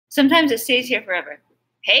Sometimes it stays here forever.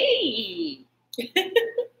 Hey!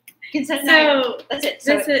 Consent So that's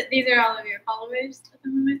it. these are all of your followers at the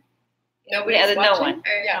moment? Nobody's yeah, no watching? one.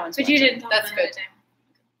 Or, No one's but you watching. didn't tell That's them ahead of good. time.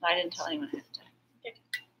 I didn't tell anyone ahead of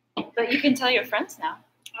time. But you can tell your friends now.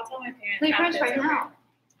 I'll tell my parents. Tell your after friends right it's over. now.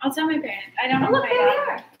 I'll tell my parents. I don't know Oh, look, my there they dad.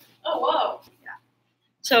 are. Oh, whoa.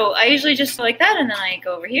 So I usually just go like that, and then I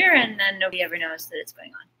go over here, and then nobody ever knows that it's going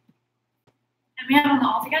on. And we have them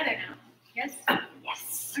all together now. Yes?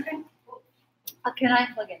 Yes. Okay. Can I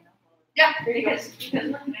plug in? Yeah. Because we're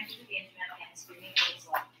connected to the internet and streaming is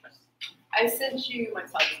like. I sent you my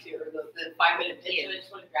slides too, or the 5-minute pitch, and I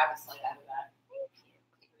just want to grab a slide out of that.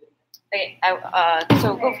 Okay,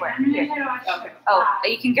 so go for it. Here. Okay. Oh,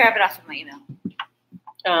 you can grab it off of my email.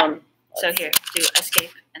 So Let's here, do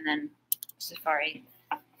escape and then Safari,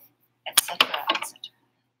 etc., etc.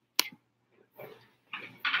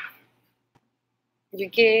 You're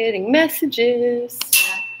getting messages.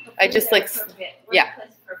 I just like, yeah.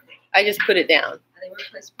 I just put it down. Are they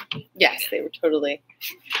workplace perfect? Yes, they were totally.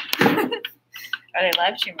 Are they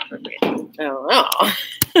live stream appropriate? I don't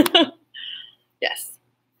know. Yes.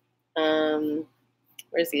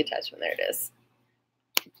 Where's the attachment? There it is.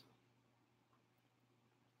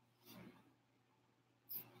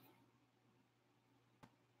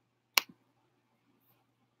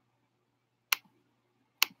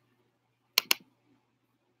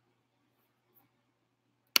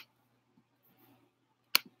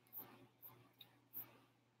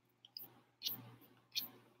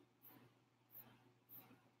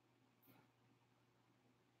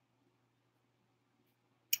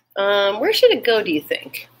 Where should it go, do you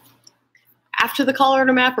think? After the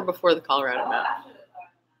Colorado map or before the Colorado map?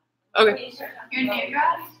 Okay. Your new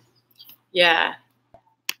graph? Yeah.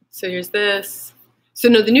 So here's this. So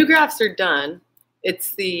no, the new graphs are done.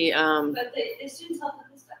 It's the But the students all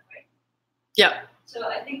have this stuff, right? Yep, So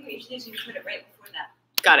I think what you should do is you put it right before that.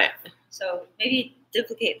 got it. So maybe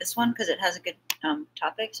duplicate this one because it has a good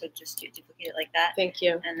topic. So just duplicate it like that, Thank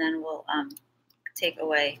you. and then we'll take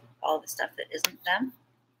away all the stuff that isn't them,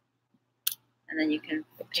 and then you can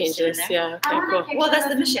Change paste it in this. there. Yeah. Okay. Cool. Well, that's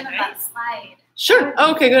the mission, right? Slide. Sure.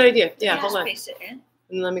 Oh, okay. Good idea. Yeah. Just Hold on. paste it in.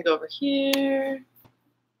 And let me go over here.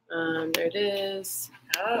 There it is.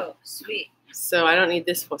 Oh, sweet. So I don't need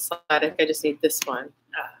this one slide. I think I just need this one.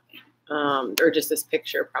 Oh, okay. Or just this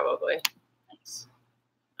picture, probably. Nice.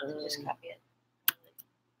 So just copy it.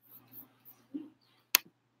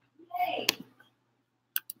 Yay!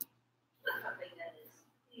 Look how big that is.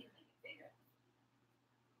 You can make it bigger.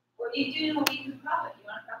 What do you do when you can crop it? You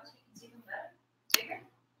want to crop it so you can see them better? Bigger?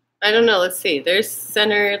 I don't know. Let's see. There's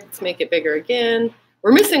center. Let's make it bigger again.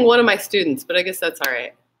 We're missing one of my students, but I guess that's all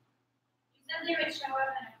right. You said they would show up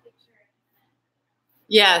in a picture.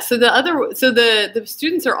 Yeah. So the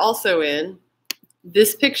students are also in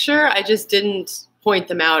this picture. I just didn't point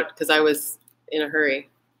them out because I was in a hurry.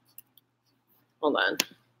 Hold on.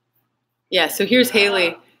 Yeah. So here's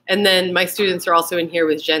Haley, and then my students are also in here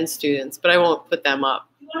with Jen's students, but I won't put them up.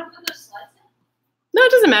 You want to put those slides in? No,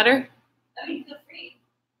 it doesn't matter. I mean, feel free.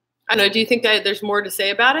 I don't know. Do you think that there's more to say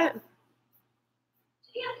about it?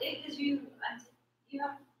 Yeah, because you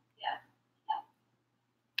have, yeah.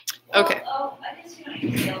 Okay. Oh, I didn't see when I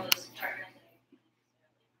see all those partners.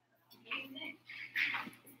 What do you think?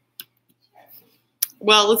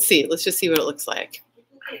 Well, let's see. Let's just see what it looks like.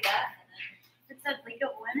 Duplicate that, and It said League of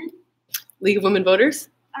Women. League of Women Voters?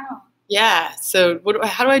 Oh. Yeah. So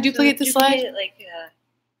how do I then duplicate the slide? Duplicate it like,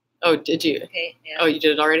 Oh, did you? okay, yeah. Oh, you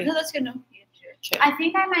did it already? No, that's good. No, you do it. Okay. I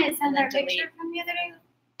think I might send And then our picture delete. from the other day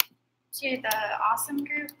to the awesome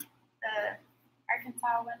group, the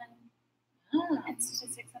Arkansas Women Ah, in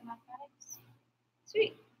Statistics and Mathematics.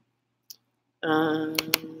 sweet.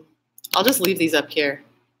 I'll just leave these up here.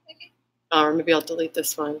 Okay. Or maybe I'll delete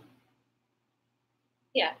this one.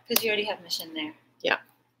 Yeah, because you already have mission there.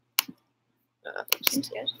 Seems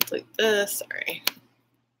Just good. delete this. Sorry.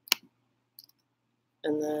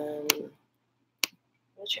 And then,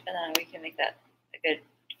 And then we can make that a good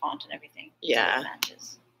font and everything. so Yeah. it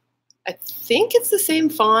matches. I think it's the same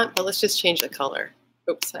font, but let's just change the color.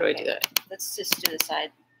 Oops, how do I do Okay. that? Let's just do the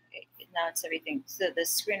side. Okay, now it's everything. So the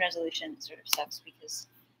screen resolution sort of sucks because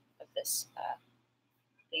of this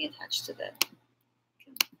being attached to the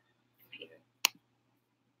computer.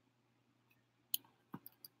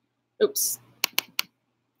 Oops.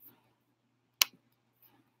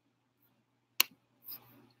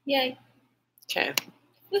 Yay. Okay.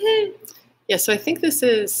 Woohoo! Yeah, so I think this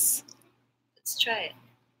is. Let's try it.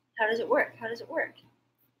 How does it work? How does it work?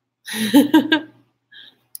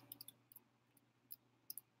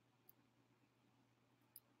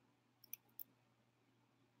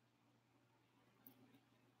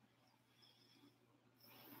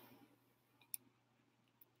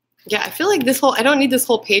 Yeah, I feel like this whole, I don't need this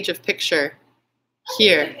whole page of picture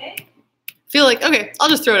here. Okay. Feel like, okay, I'll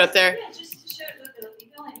just throw it up there. Yeah, just to show it. You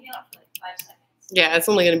can only be out for like 5 seconds. Yeah, it's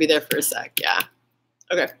only going to be there for a sec. Yeah.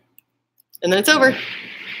 Okay. And then it's over.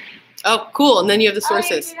 Oh, cool. And then you have the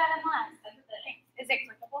sources. Oh, you do that in last. Is it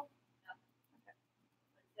clickable? No. Okay.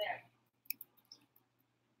 It's there.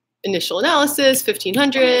 Initial analysis,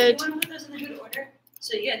 1500. You want to put those in the good order?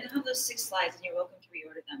 So yeah, you have those 6 slides, and you're welcome to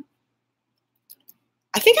reorder them.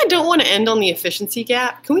 I think I don't want to end on the efficiency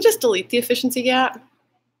gap. Can we just delete the efficiency gap?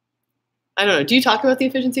 I don't know. Do you talk about the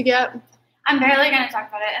efficiency gap? I'm barely going to talk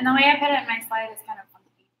about it. And the way I put it in my slide is kind of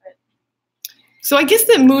funky. But So I guess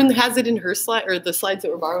that Moon has it in her slide, or the slides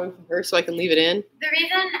that we're borrowing from her, so I can leave it in. the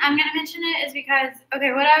reason I'm going to mention it is because,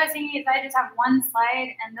 okay, what I was thinking is I just have one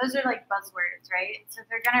slide, and those are like buzzwords, right? So if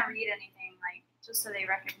they're going to read anything, like, just so they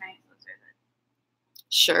recognize those are the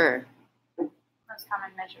Sure. most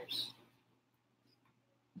common measures.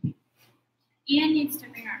 Ian needs to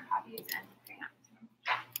bring our copies and bring up.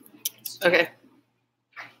 Okay.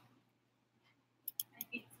 My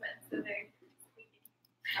feet sweat, so they're squeaky.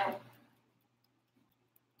 Oh.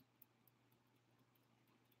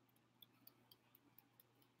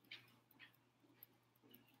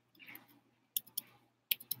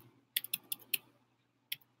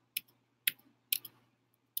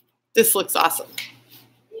 This looks awesome.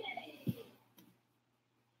 Yay.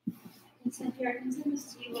 I can send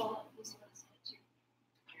this to you all. This one's to your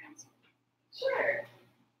parents. Sure.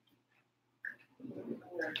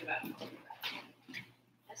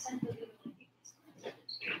 I sent the little link.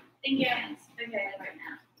 Thank you. Okay, right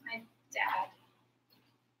now. My dad.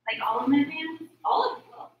 Like all of my fans? All of them.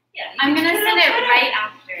 Yeah. I'm going to send it right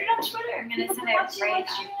after. Put it on Twitter. I'm going to send it right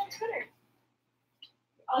after. on Twitter.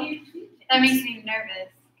 All your tweets. That makes me nervous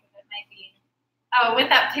because it might be. Oh, with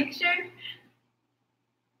that picture?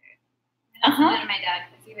 I'm going to send it to my dad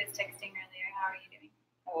because he was texting earlier. How are you doing?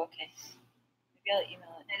 Oh, okay. Maybe I'll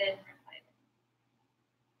email it. I didn't reply.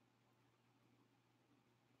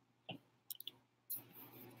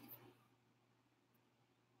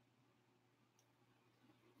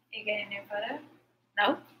 You getting a new photo?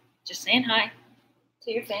 No, just saying hi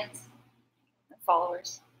to your fans and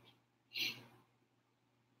followers. I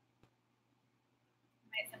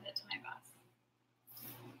might send it to my boss.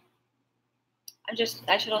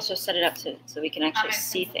 I should also set it up so we can actually My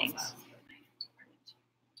see principal's things. boss.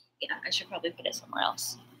 Yeah, I should probably put it somewhere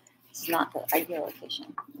else. This is not the ideal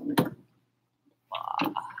location.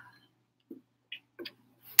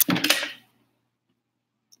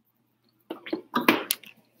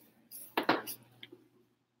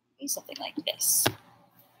 Maybe something like this.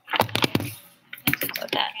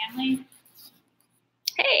 About that. Family.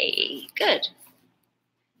 Hey, good.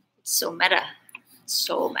 It's so meta. It's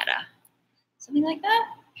so meta. Something like that.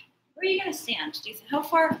 Where are you gonna stand? Do you how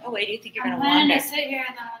far away do you think you're I'm gonna planning wander? to sit here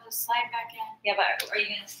and then I'll just slide back in. Yeah, but are you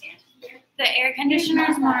gonna stand here? The air conditioner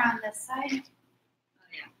is more on this side. Oh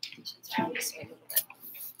yeah. You should try this way a little bit.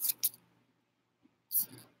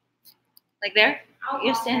 Like there?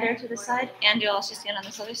 You stand there to the side, and you'll also stand on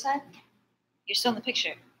this other side. You're still in the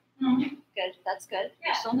picture. Mm-hmm. Good. That's good.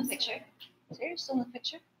 You're Yeah. still in the picture. So you're still in the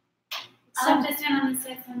picture. I'll have to stand on the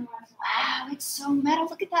side and Wow, it's so meta.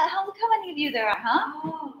 Look at that. Look how many of you there are, huh?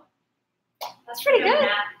 Oh. That's pretty good.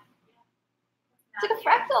 Math. It's like a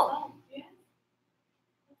fractal. Oh, yeah.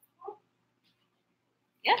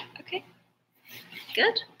 Yeah. Okay.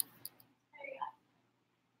 Good.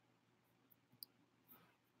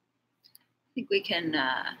 I think we can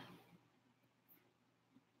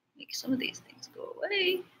make some of these things go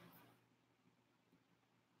away.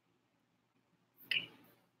 Okay.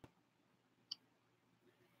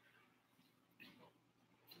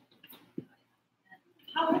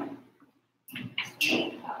 Power.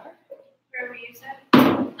 Power. Where will you sit?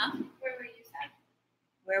 Huh? Where will you sit?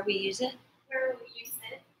 Where we use it? Where will you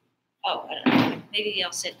sit? Oh, I don't know. Maybe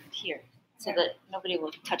I'll sit here so that nobody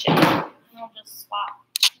will touch it. We'll just swap.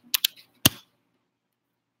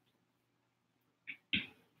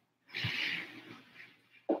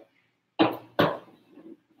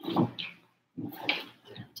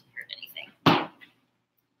 Hurt anything. I'm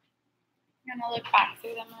gonna look back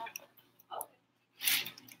through them. Oh.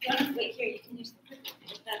 You want to wait here? You can use the printer.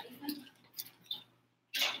 Would that be fun?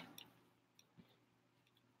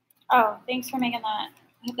 Oh, thanks for making that.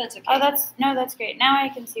 I hope that's okay. Oh, that's great. Now I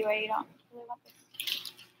can see why you don't really want this.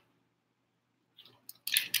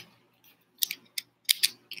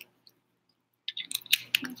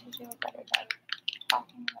 I should do a better job of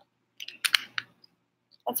talking about.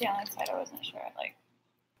 That's the only side I wasn't sure. Like,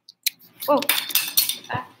 whoa.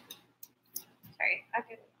 Ah. Sorry, I'll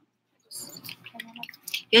get it on. Just turn that up.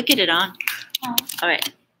 You'll get it on. Oh. All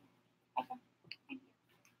right.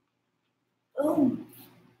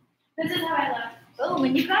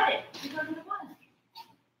 When you got it, you got it one.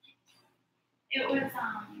 It was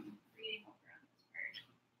reading over on this part.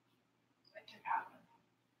 So I took out one.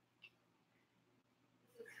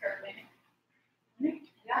 This is curving.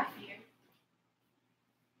 Yeah, here.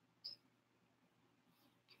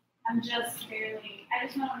 I'm just barely. I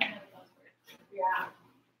just want to know those words. Yeah.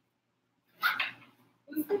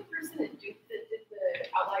 Who's the person that did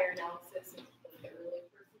the outlier analysis? The early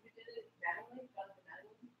person who did it? Madeline? Jonathan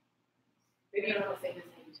Madeline? Maybe you don't want to say his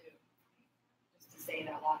name too. Just to say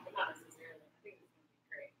it out loud, but not necessarily. I think it's going to be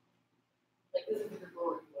great. Like, this is the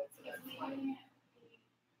report, so that's fine.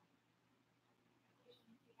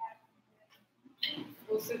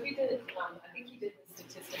 Well, so we did, I think he did the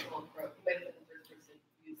statistical approach. He might have been the first person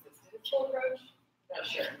to use the statistical approach. Not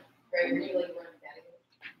sure. Right? Were you like running that in?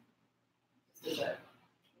 Just as a,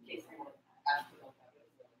 in case someone asks about that,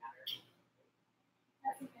 it doesn't matter.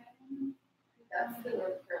 That's a good one. That's the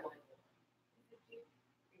North Carolina one.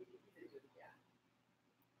 Yeah.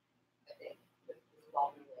 I think. This is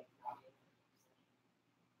all be like obvious.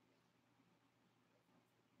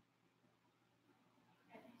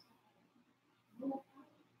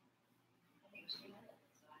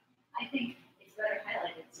 I think it's better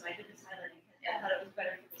highlighted, so I did this highlighting. I thought it was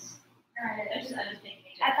better for this. Alright. I was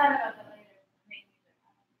thinking. I thought about that later.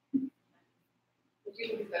 Would you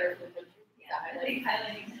think it's better for the country? Yeah, I think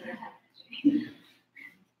highlighting is better.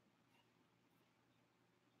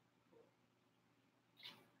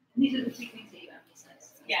 And these are the two things that you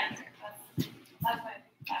emphasize. So Yeah, that's why I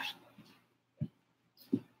picked fashion.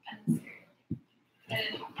 And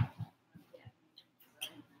serial.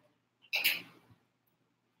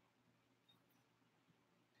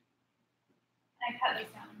 I cut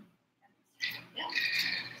this down. Yeah.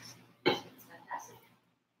 It's fantastic.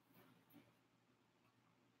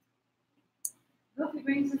 I hope you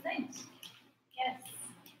bring some things. Yes.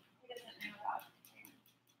 He doesn't know about it.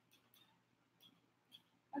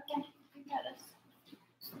 Okay, we got this.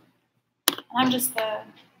 And I'm just the.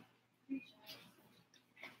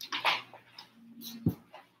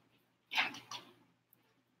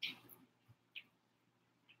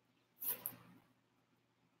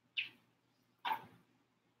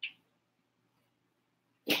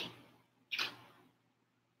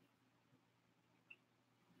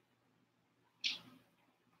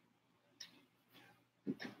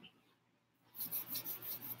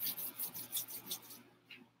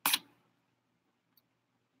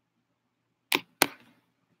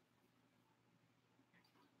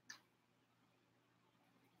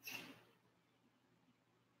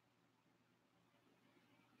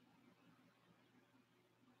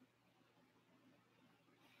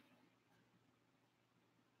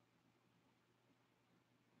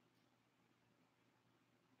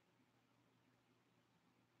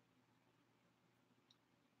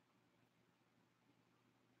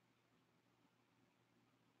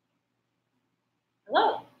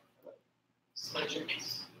 Hello. Pleasure.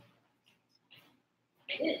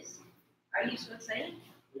 It is. Are you so excited?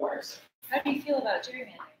 We are. How do you feel about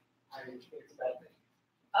gerrymandering? I think it's a bad thing.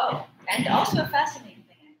 Oh, and also a fascinating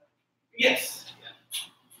thing, I hope. Yes.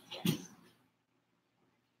 Yes.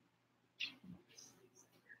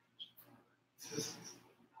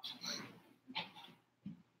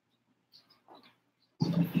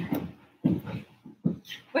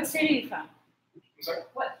 What state are you from? I'm sorry?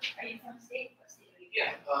 What? Are you from state? What state are you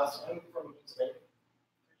Yeah. So I'm from Pennsylvania.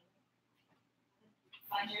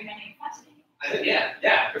 Find gerrymandering fascinating.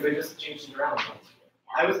 Yeah, because they just changed it around.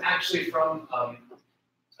 I was actually from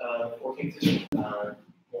 14th district. Well,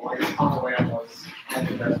 I guess Pennsylvania was and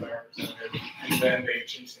the best my representative, and then they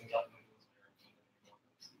changed things up.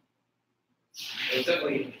 It was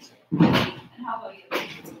definitely interesting. And how about you?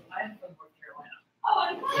 I'm from North Carolina. Oh,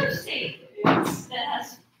 another state that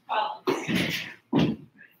has problems.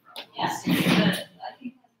 Yes, it's I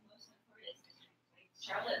think that's the most notorious district. Like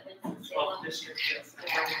Charlotte, Winston, Salem. 12th district, yes. The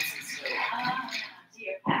Providence and so. So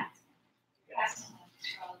you're packed. Yes.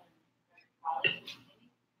 Charlotte and Raleigh, maybe?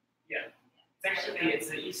 Yeah. It's actually it's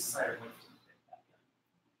the east side of Winston.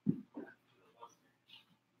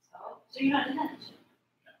 So you're not in that district?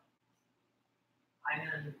 I'm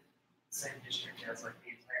in the same district as like the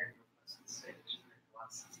entire Northwestern State District.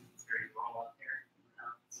 It's very rural out there.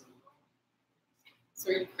 So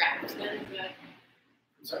are you cracked then? Is that?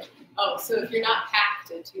 I'm sorry? Oh, so if you're not packed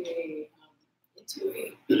into a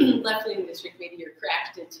left-leaning district, maybe you're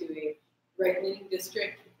cracked into a right-leaning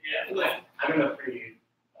district. Yeah, I'm in a pretty,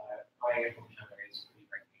 my hometown area is pretty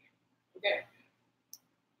right-leaning. Okay.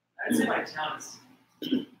 I'd say my town is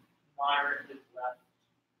moderately left,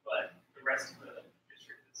 but the rest of the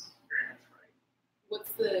district is very much right.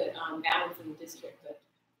 What's the balance in the district?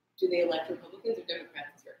 Do they elect Republicans or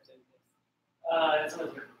Democrats as representatives? It's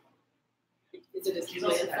always good. Is it a He's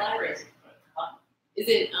also kind of landslide? crazy, but,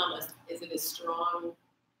 Is it a strong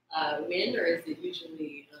win, or is it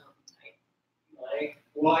usually tight?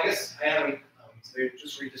 well, I guess I haven't. So they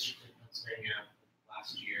just redistricted Pennsylvania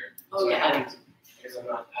last year. Oh, so yeah. I guess I'm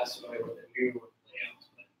not as familiar with the new layout,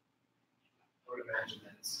 but I would imagine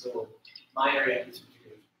that it's still my area in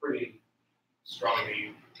particular is pretty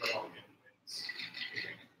strongly Republican wins.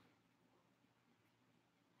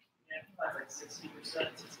 Yeah, I think that's like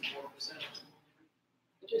 60%, 64%.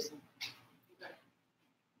 Interesting. Okay.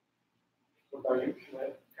 What about you?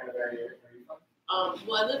 What kind of area are you from?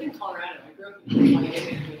 Well, I live in Colorado. I grew up in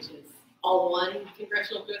Wyoming, which is all one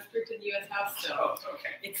congressional district in the U.S. House. So Oh,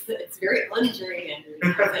 okay. it's very ungerrymandered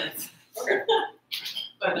in that sense. Okay.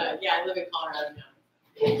 But yeah, I live in Colorado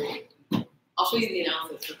now. I'll show you the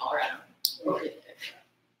analysis for Colorado. Okay.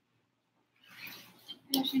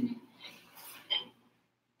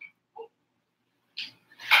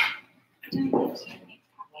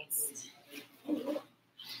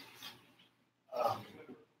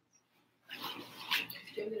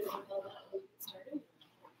 Do you want me to tell that when we get started?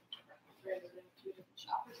 Or are we going to a different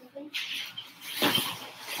shop or something?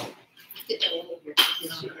 Get Diane in here.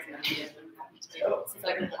 Because she has an idea. I'm happy to take it. Since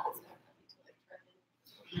I can help us, I'm happy to like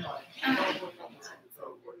try to work on that.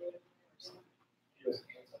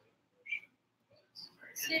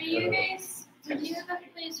 So do you guys, do you have a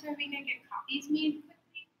place where we can get copies made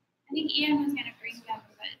quickly? I think Ian was gonna bring them,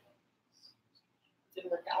 but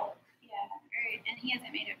Didn't work out. yeah, right, and he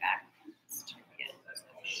hasn't made it back. It's tricky.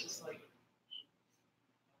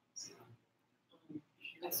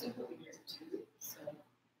 I assume he'll be here too, so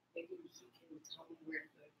maybe he can tell me where to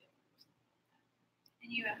go get it.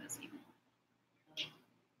 And you have this email,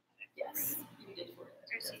 Yes, you did for it.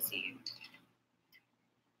 or CC.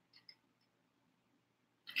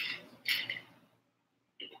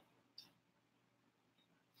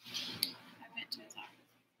 I went to his office.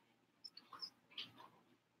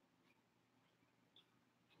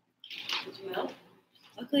 Did you know?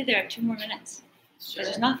 Luckily, there are 2 more minutes. Because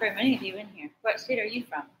there's not very many of you in here. What state are you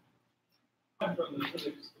from? I'm from the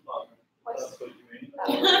physics department. That's what you mean.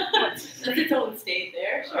 That's its own state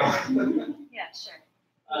there. Sure. Yeah, sure.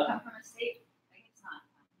 You come from a state? I guess not.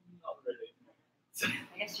 Not really.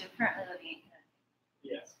 I guess you're currently living in Connecticut.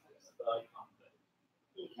 Yes, but I can't vote.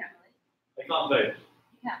 You can't really. I can't vote.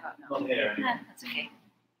 You can't vote, no. Not here anyway. Yeah, that's okay.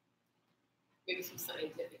 Maybe some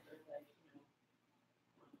scientific or like,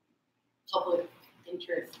 public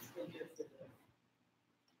interest in this.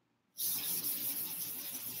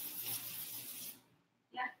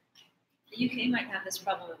 The UK might have this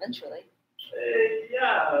problem eventually.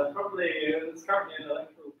 Yeah, probably. There's currently an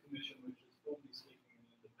electoral commission which is formally speaking an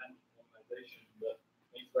independent organisation that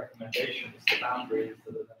makes recommendations to boundaries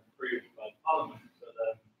that are then approved by Parliament.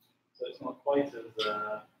 So it's not quite as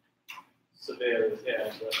severe as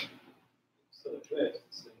here, but it still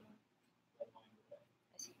exists. I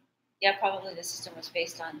see. Yeah, probably the system was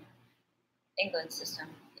based on England's system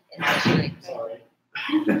initially. Sorry.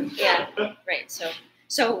 Yeah, right. So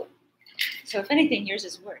if anything, yours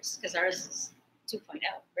is worse because ours is 2.0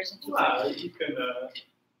 version 2.0. Well, you can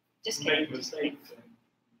Just kidding. make mistakes and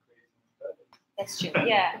create That's true.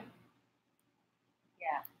 Yeah.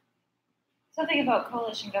 Yeah. Something about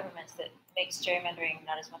coalition governments that makes gerrymandering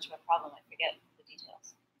not as much of a problem. I forget the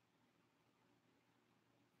details.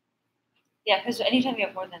 Yeah, because anytime you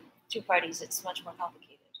have more than 2 parties, it's much more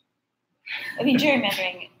complicated. I mean,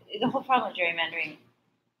 gerrymandering, the whole problem of gerrymandering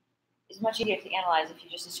is much easier to analyze if you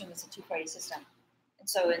just assume it's a 2-party system. And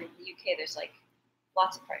so in the UK, there's like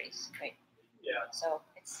lots of parties, right? Yeah. So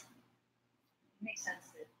it makes sense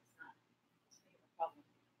that it's not as big of a problem.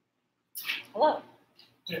 Hello.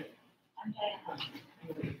 Yeah. I'm Diana.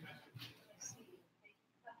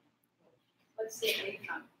 What state are you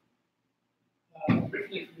from?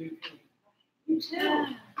 Briefly from the You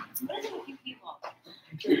too. What is it with you people?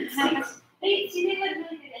 They live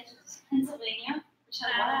really good edges. Pennsylvania, which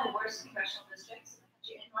has one of the worst congressional districts in the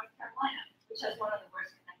country, and North Carolina, which has one of the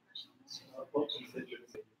worst congressional districts. what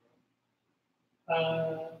constituency?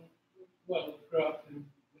 Well, grew up in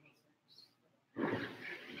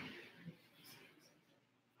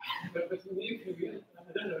but in the UK,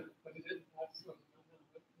 I don't know what it is.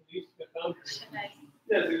 We used to get boundaries.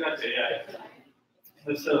 Yes, exactly. Yeah.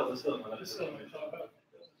 There's still no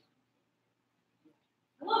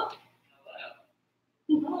Hello.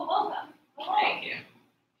 Hello, welcome. Thank you.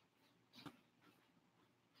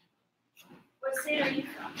 What state are you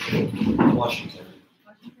from? Washington.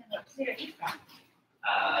 Washington. What state are you from?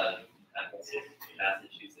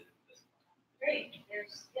 Massachusetts. Great. We're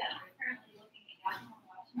currently looking at national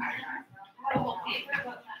and How about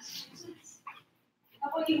Massachusetts? How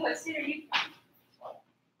about you? What state are you from?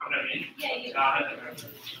 What I mean? Yeah, you. How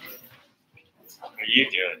are you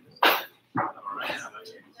doing? Why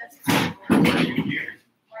are you here?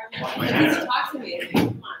 Talk to me.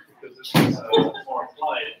 Because this is more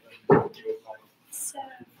applied than you would find. So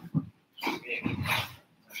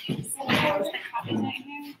there's the copies right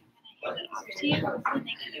here. I'm gonna hand it off to you, and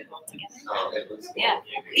they can do it all together. Yeah.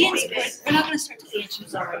 Ian's good. We're not going to start till Ian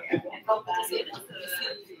shows over here. Go back.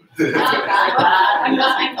 I'm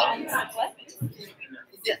not. What?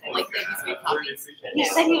 Like these three copies. He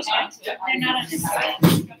said he was going to. They're not on this side.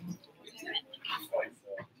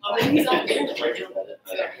 Oh, he's on there. Oh, yeah. They're very good at it.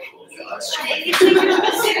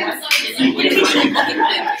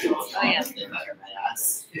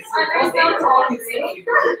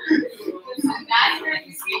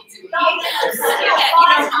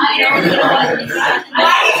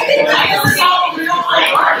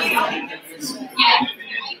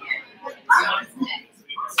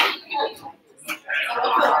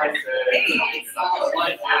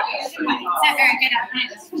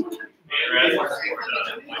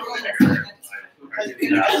 You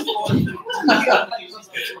guys want to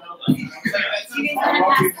pass this around?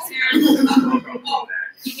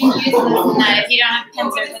 You can use this and that. If you don't have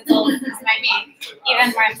pens or pencils, this might be even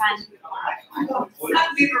more fun.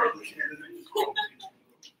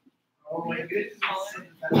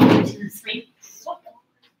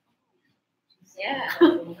 Yeah.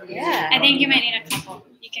 Yeah. I think you might need a couple.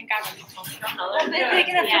 You can grab a couple. They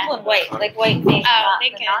can have purple and white, like white beige. Oh, they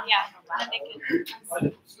could, yeah. And they could.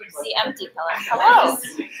 The empty color. Hello.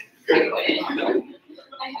 What? I don't know.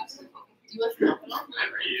 I know. You're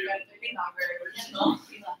not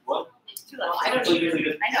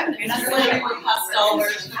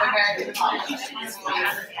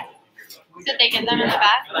Did they get them in the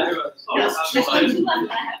back?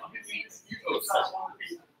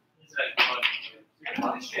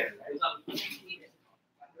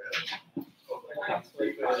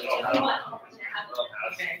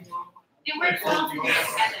 It works well together.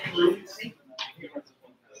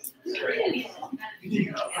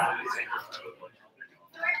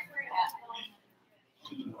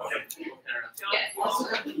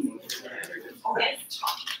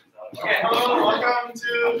 Okay, hello, welcome to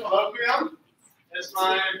Colloquium. It's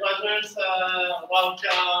my pleasure to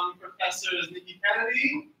welcome Professors Nikki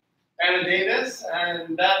Kennedy, Anna Davis,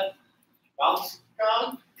 and Beth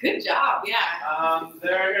Malmskog. Good job, yeah.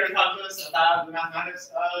 They're here to talk to us about the mathematics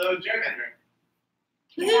of gerrymandering.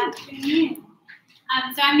 Good afternoon.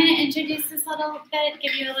 So I'm going to introduce this a little bit,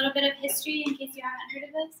 give you a little bit of history in case you haven't heard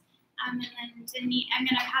of this. And then I'm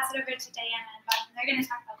going to pass it over to Diana and Beth, and they're going to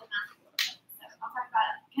talk about the math a little bit. So I'll talk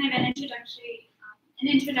about kind of an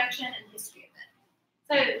introduction and history of it.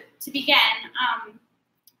 So to begin,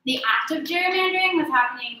 the act of gerrymandering was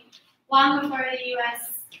happening long before the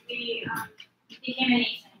U.S. Became a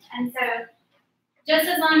nation. And so just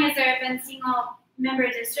as long as there have been single member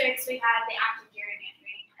districts, we had the act of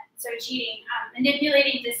gerrymandering. And so cheating,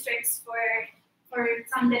 manipulating districts for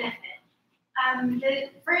some benefit. The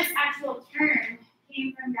first actual term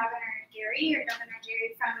came from Governor Gerry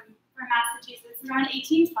from Massachusetts around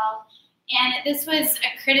 1812. And this was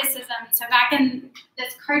a criticism. So back in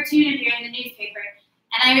this cartoon appeared in the newspaper.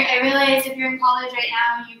 And I realized if you're in college right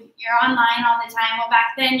now, you're online all the time. Well,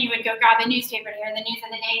 back then you would go grab a newspaper to hear the news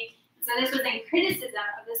of the day. So this was in criticism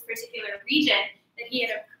of this particular region that he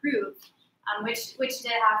had approved, which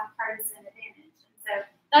did have partisan advantage. And so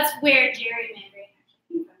that's where gerrymandering actually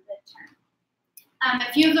came from, the term.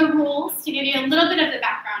 A few of the rules to give you a little bit of the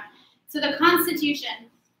background. So the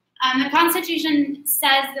Constitution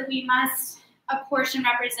says that we must apportion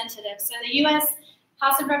representatives. So the U.S.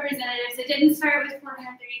 House of Representatives, it didn't start with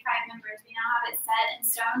 435 members. We now have it set in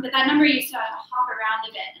stone, but that number used to hop around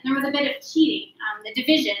a bit. And there was a bit of cheating, the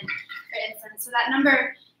division, for instance. So that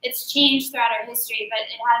number, it's changed throughout our history, but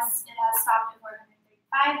it has stopped at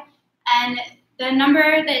 435. And the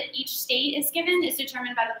number that each state is given is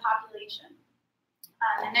determined by the population.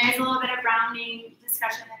 And there's a little bit of rounding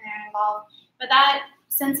discussion in there involved. But that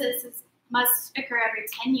census must occur every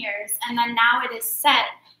 10 years. And then now it is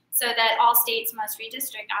set so that all states must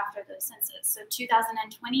redistrict after the census. So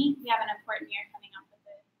 2020, we have an important year coming up with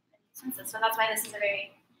the census. So that's why this is a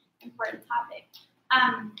very important topic.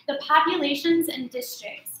 The populations and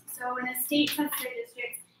districts. So when a state sets their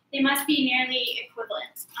districts, they must be nearly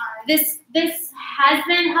equivalent. This has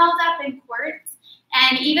been held up in courts,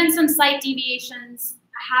 and even some slight deviations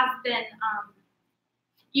have been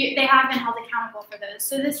they have been held accountable for those.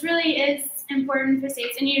 So this really is important for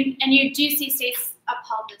states, and you do see states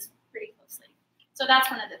upheld this pretty closely. So that's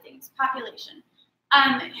one of the things, population.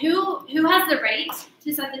 Who has the right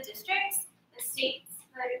to set the districts? The states.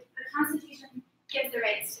 The Constitution gives the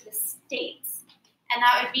rights to the states, and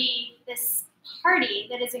that would be this party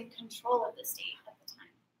that is in control of the state at the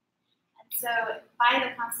time. And so, by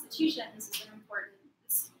the Constitution,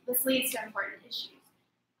 this leads to important issues.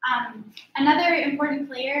 Another important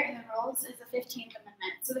player in the rules is the 15th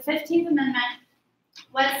Amendment. So the 15th Amendment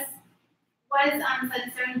was set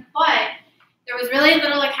in stone, but there was really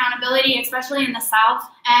little accountability, especially in the South,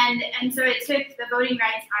 and so it took the Voting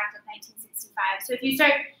Rights Act of 1965. So if you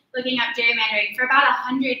start looking up gerrymandering, for about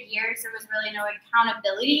 100 years, there was really no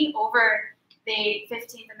accountability over the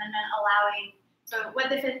 15th Amendment allowing, so what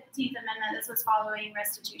the 15th Amendment, this was following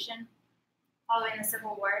restitution, following the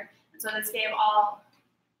Civil War, and so this gave all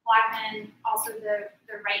Black men also the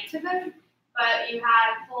right to vote, but you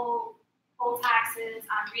had poll taxes,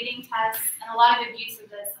 reading tests, and a lot of abuse of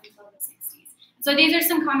this until the 60s. So these are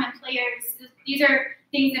some common players. These are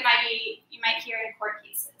things that you might hear in court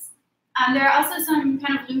cases. There are also some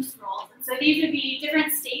kind of loose roles, and so these would be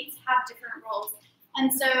different states have different roles.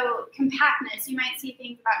 And so compactness, you might see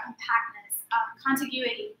things about compactness,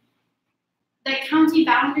 contiguity. The county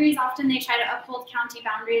boundaries, often they try to uphold county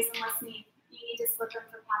boundaries unless you need to split them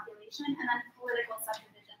for population, and then political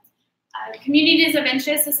subdivisions. Communities of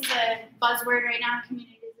interest, this is a buzzword right now,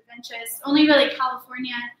 communities of interest. Only really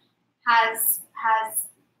California has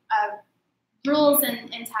rules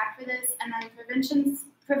intact for this, and then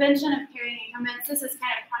prevention of carrying incumbents. This is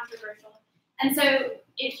kind of controversial. And so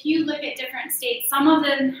if you look at different states, some of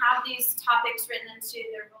them have these topics written into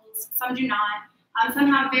their rules, some do not. Some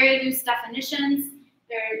have very loose definitions.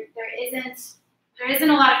 There isn't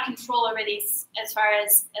a lot of control over these as far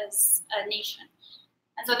as a nation.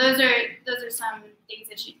 And so those are some things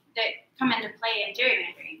that come into play in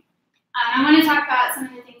gerrymandering. I want to talk about some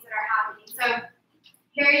of the things that are happening. So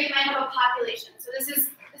here you might have a population. So this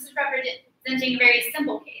is representing a very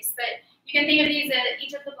simple case, but you can think of these as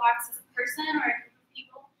each of the blocks as a person or a group of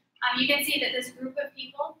people. You can see that this group of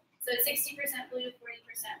people, so 60% blue, 40%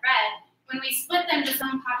 red. When we split them to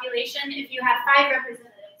some population, if you have 5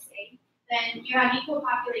 representatives, say, then you have equal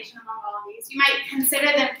population among all of these. You might consider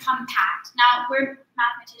them compact. Now, we're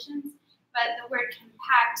mathematicians, but the word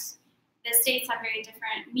compact, the states have very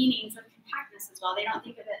different meanings of compactness as well. They don't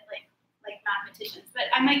think of it like mathematicians, but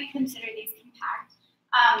I might consider these compact.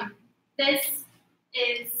 This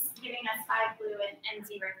is giving us 5 blue and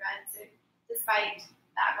 0 red, so despite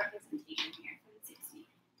that representation here from 60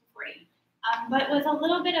 to 40. But with a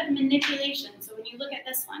little bit of manipulation, so when you look at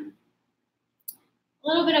this one, a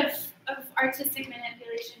little bit of artistic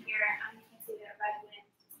manipulation here, you can see that red wins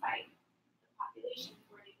despite the population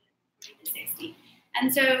 40 to 60.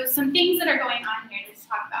 And so some things that are going on here to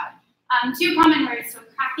talk about. 2 common words, so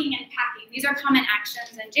cracking and packing. These are common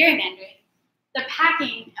actions in gerrymandering. The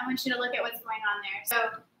packing, I want you to look at what's going on there.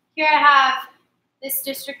 So here I have this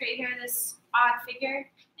district right here, this odd figure,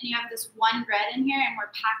 and you have this 1 red in here, and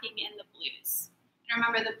we're packing in the blues. And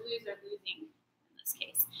remember, the blues are losing in this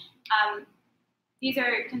case. These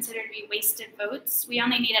are considered to be wasted votes. We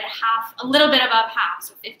only needed a little bit above half,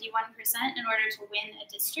 so 51% in order to win a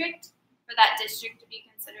district, for that district to be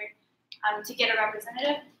considered to get a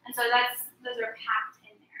representative. And so those are packed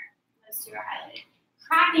in there. Those 2 are highlighted.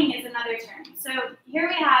 Cracking is another term. So here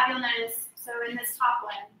we have, you'll notice, so in this top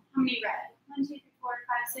one, how many red? 1, 2, 3, 4,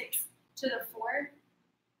 5, 6 to the 4.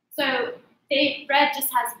 So red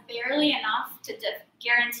just has barely enough to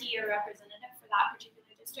guarantee a representative for that particular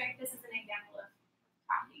district. This is an example of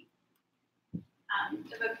cracking.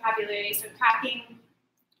 The vocabulary, so cracking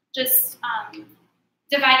just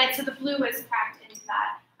divided, so the blue was cracked into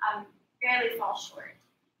that, barely falls short.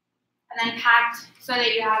 And then packed so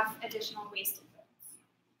that you have additional wasted votes.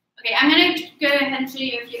 Okay, I'm going to go ahead and show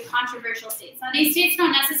you a few controversial states. Now, these states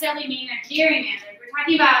don't necessarily mean they're gerrymandered. We're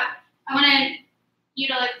talking about, I want you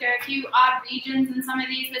to look, there are a few odd regions in some of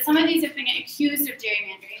these, but some of these have been accused of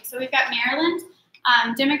gerrymandering. So we've got Maryland,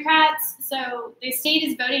 Democrats, so the state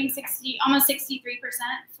is voting almost 63%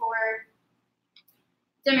 for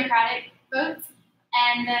Democratic votes,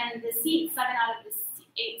 and then the seats, 7 out of the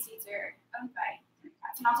 8 seats are owned by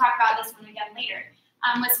Democrats, and I'll talk about this one again later.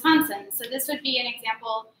 Wisconsin, so this would be an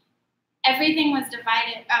example. Everything was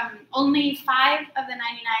divided, only 5 of the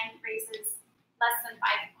 99 races, less than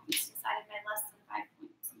 5 points, decided by less than 5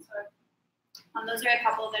 points. And so those are a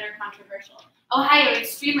couple that are controversial. Ohio,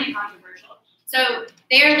 extremely controversial. So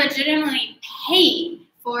they are legitimately paid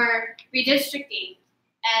for redistricting.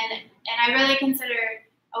 And I really consider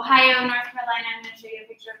Ohio, North Carolina, I'm going to show you a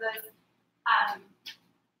picture of those.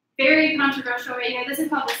 Very controversial right here. This is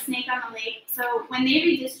called the snake on the lake. So when they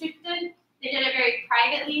redistricted, they did it very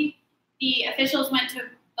privately the officials went to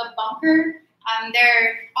the bunker.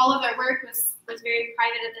 All of their work was very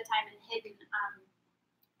private at the time and hidden.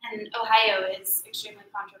 And Ohio is extremely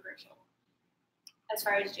controversial as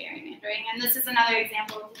far as gerrymandering. And this is another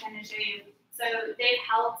example to kind of show you. So they've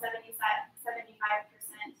held 75% for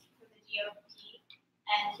the GOP.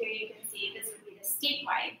 And here you can see this would be the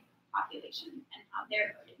statewide population and how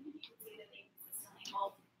they're voting. And you can see that they consistently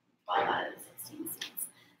hold 12 out of the 16 seats.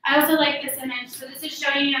 I also like this image. So this is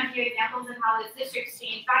showing you a few examples of how this district's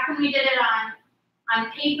changed. Back when we did it on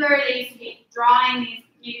paper, they used to be drawing these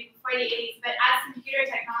maybe before the 80s, but as computer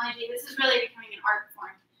technology, this is really becoming an art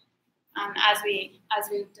form as we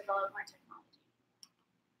develop more technology.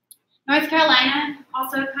 North Carolina,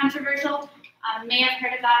 also controversial. May have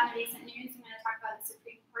heard of that in the recent news. I'm going to talk about the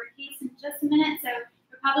Supreme Court case in just a minute. So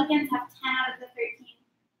Republicans have 10 out of the 13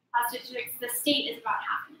 House districts. The state is about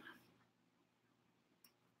half and half.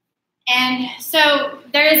 And so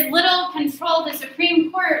there is little control. The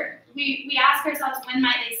Supreme Court, we ask ourselves, when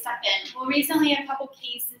might they step in? Well, recently a couple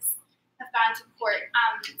cases have gone to court.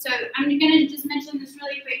 So I'm going to just mention this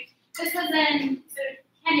really quick. This was in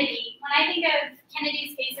Kennedy. When I think of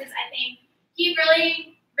Kennedy's cases, I think he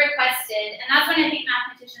really requested, and that's when I think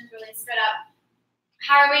mathematicians really stood up,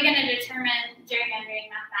 how are we going to determine gerrymandering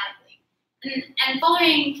mathematically? And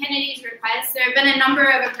following Kennedy's request, there have been a number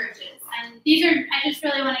of approaches. And these are, I just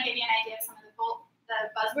really want to give you an idea of some of the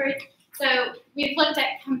buzzwords. So we've looked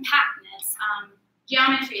at compactness,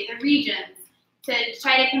 geometry, the regions, to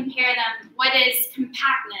try to compare them. What is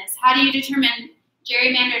compactness? How do you determine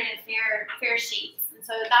gerrymandered and fair shapes? And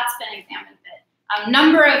so that's been examined a bit.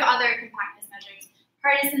 Number of other compactness measures.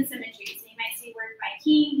 Partisan symmetry. So you might see work by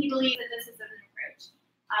King. He believes that this is an approach.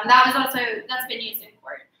 That's been used in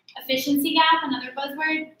court. Efficiency gap, another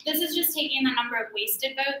buzzword. This is just taking the number of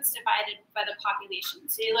wasted votes divided by the population.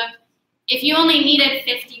 So you look, if you only needed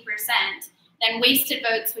 50%, then wasted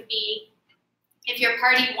votes would be, if your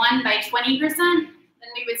party won by 20%,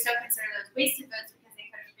 then we would still consider those wasted votes because they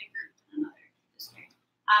could have been grouped in another district.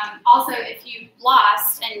 Also, if you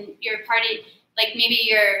lost and your party, like maybe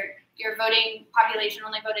your voting population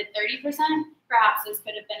only voted 30%, perhaps those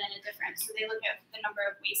could have been in a difference. So they look at the number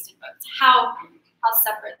of wasted votes, how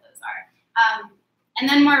separate those are. And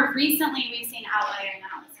then more recently, we've seen outlier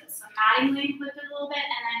analysis. So Mattingly looked at a little bit,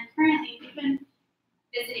 and then currently we've been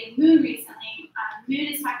visiting Moon recently. Moon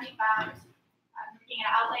is talking about looking at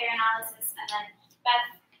outlier analysis, and then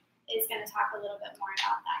Beth is going to talk a little bit more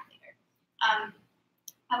about that later.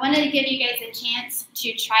 I wanted to give you guys a chance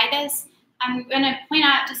to try this. I'm going to point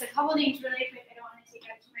out just a couple things really quick. I don't want to take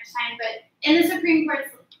up too much time, but in the Supreme Court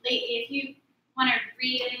lately, if you want to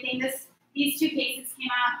read anything, these two cases came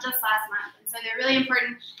out just last month, and so they're really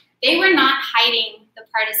important. They were not hiding the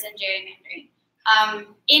partisan gerrymandering.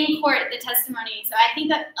 In court, the testimony, so I think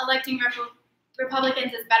that electing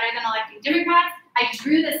Republicans is better than electing Democrats. I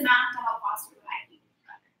drew this map to help foster what I think is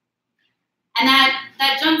better. And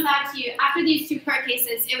that jumps out to you. After these two court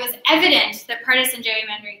cases, it was evident that partisan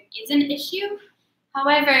gerrymandering is an issue.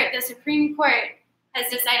 However, the Supreme Court has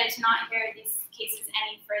decided to not hear these cases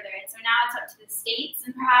any further. And so now it's up to the states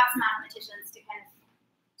and perhaps mathematicians to kind of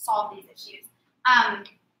solve these issues.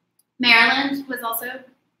 Maryland was also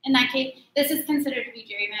in that case. This is considered to be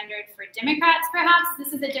gerrymandered for Democrats, perhaps. This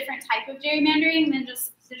is a different type of gerrymandering than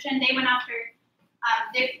just position. They went after,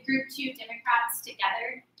 they grouped two Democrats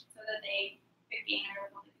together so that they could gain a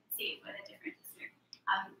Republican seat with a different district.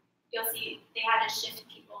 You'll see they had to shift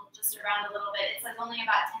people just around a little bit. It says only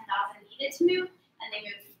about 10,000 needed to move, and they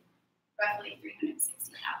moved roughly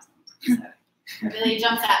 360,000. So it really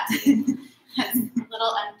jumps out to you. That's a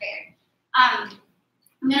little unfair.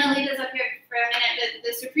 I'm going to leave this up here for a minute.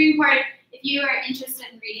 The Supreme Court, if you are interested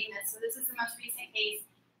in reading this, so this is the most recent case.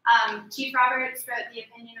 Chief Roberts wrote the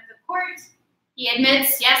opinion of the court. He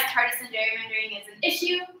admits, yes, partisan gerrymandering is an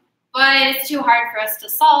issue, but it's too hard for us to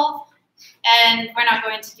solve, and we're not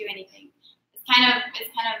going to do anything. It's kind of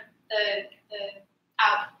the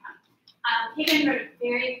outcome. Hagan wrote a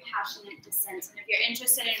very passionate dissent, and if you're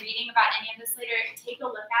interested in reading about any of this later, take a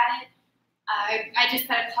look at it. I just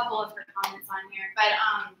put a couple of her comments on here, but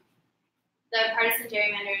the partisan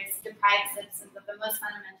gerrymanders deprive citizens of the most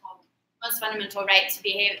fundamental right to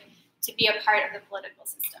be a part of the political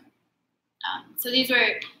system. So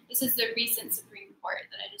this is the recent Supreme Court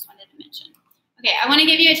that I just wanted to mention. Okay, I want to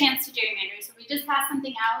give you a chance to gerrymander. So we just passed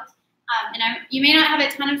something out, and you may not have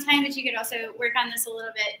a ton of time, but you could also work on this a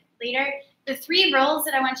little bit later. The three roles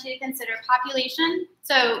that I want you to consider: population.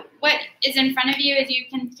 So what is in front of you is you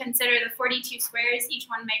can consider the 42 squares. Each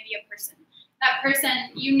one might be a person. That person,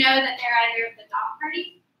 you know that they're either of the dog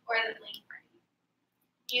party or the blank party.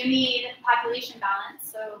 you need population balance.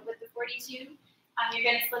 So with the 42, you're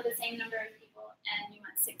going to split the same number of people, and you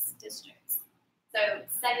want 6 districts. So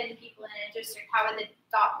 7 people in a district, how would the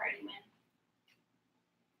dot party win?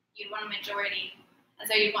 You'd want a majority, and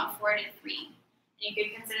so you'd want 4 to 3. And you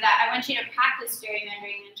could consider that. I want you to practice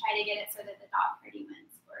gerrymandering and try to get it so that the dot party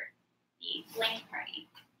wins for the blank party.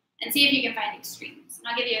 And see if you can find extremes. And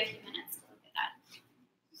I'll give you a few minutes to look at that.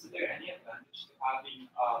 Is there any advantage to having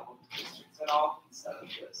multiple districts at all instead of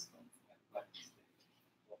just like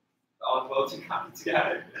all voting coming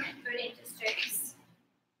together? Voting districts.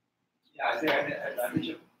 Yeah, is there any advantage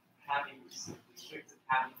of having districts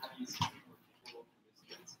and having single people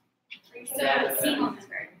districts? So single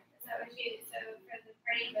member. Is that what you? So for the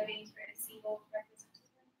party voting for a single representative.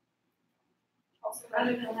 Also,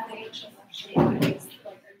 rather than having actually like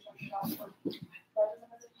they're talking about for representative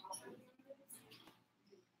households.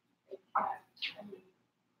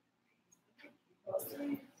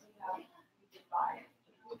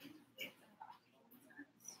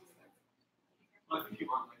 I think you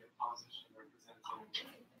want like a politician representing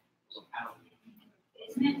locality.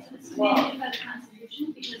 Isn't it mandated by the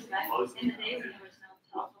Constitution? Because back in the day when there was no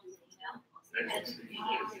telephone and email, you had to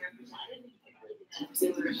communicate with your representative.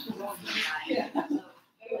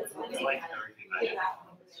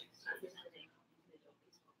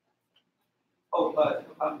 Oh, but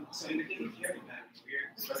so in the case of gerrymandering,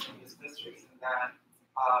 we're constructing these districts, and that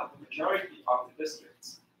the majority of the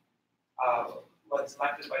districts was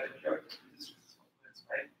elected by the majority of the districts,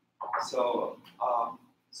 right? So,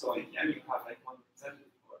 so in the end, you have like one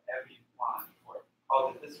representative for every one for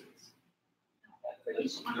all the districts.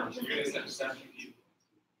 You're gonna 70 people.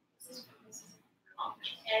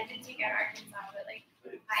 And I did take out Arkansas, but like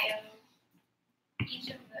Ohio, each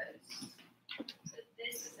of those. So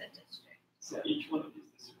this is a district. So each one of these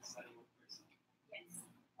districts had one person. Yes.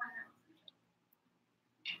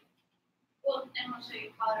 Well, and I'll show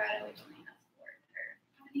you Colorado, which only has 4. Or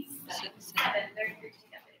how many? 7. They're grouped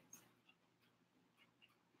together.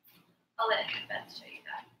 I'll let Beth show you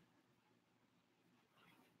that.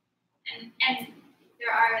 And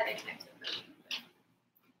there are other types of voting.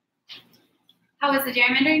 How was the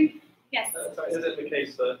gerrymandering? Yes. So is it the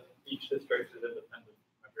case that each district is independent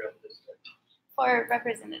from every other district? For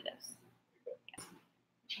representatives. Yes.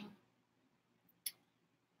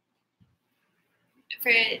 For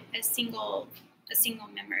a single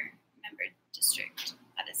member district,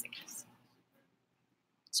 that is the case.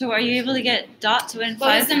 So are you able to get dot to win 5?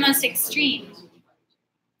 What was the most extreme?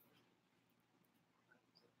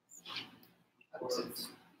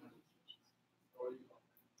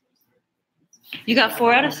 You got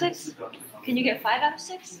 4 out of 6? Can you get 5 out of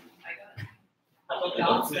 6? 5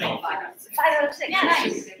 out of 6. Yeah,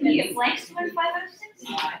 Nice. Can you get blanks to win 5 out of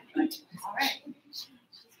 6? All right.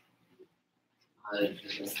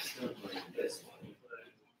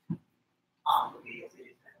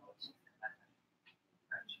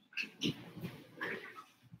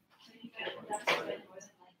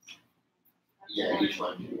 Yeah, each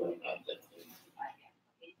one do one.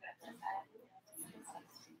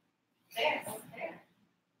 There.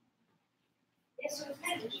 Yeah, so it's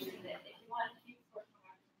kind of interesting that if you want to keep for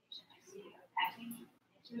representation, I see packing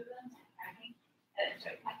into them and packing,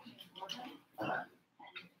 packing in one of them.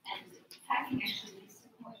 And packing actually leads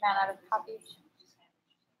to We ran out of copies.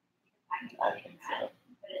 packing being bad,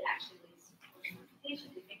 but it actually leads to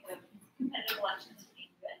representation. You think of competitive elections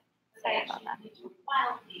being good. Sorry about that.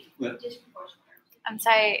 Wildly disproportionate. I'm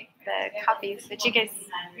sorry, the copies, but you guys,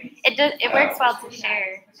 it works well to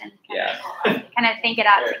share and kind of think it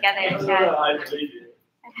out together. Yeah. I believe you.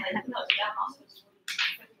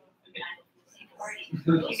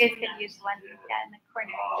 You guys could use one in the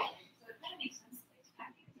corner. So it kind of makes sense that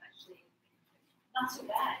packing is actually not so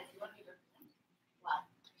bad if you want to be represented well.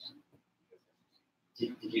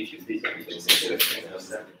 Did you choose these because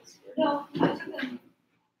No, I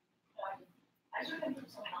took them from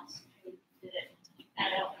someone else who did it, and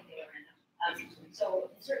I don't think they were random. So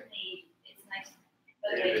certainly it's nice,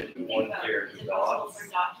 but they think about is it possible for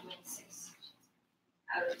dot to win 6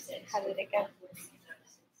 out of 6? How did it go?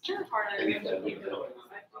 Sure, harder.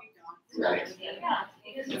 Right. Yeah,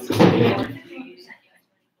 because it's 51%.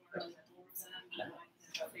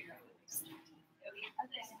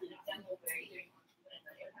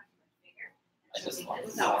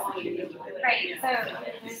 Right, so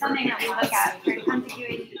there's something that we look at for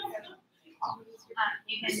contiguity.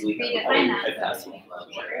 You can redefine that so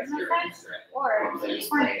borders and effects or corners.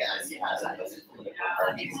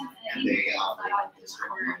 And they operate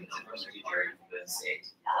distributed procedure in the state.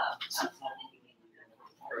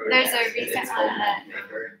 There's a recent one that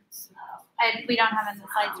we don't have in the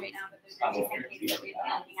slides right now, but there's going to be some cases that we've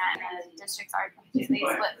been looking at, and the districts are completely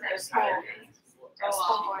split their school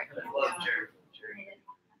board.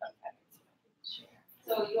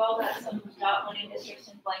 So you all got some dot winning districts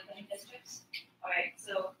and blank winning districts. All right,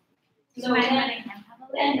 so So then, I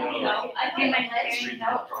think my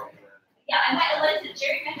I might allege that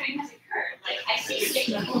gerrymandering has occurred. Like I see state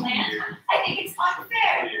level land, I think it's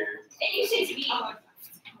unfair. And you say to me, it's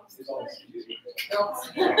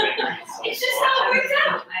just how it works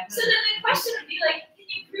out. So then the question would be like, can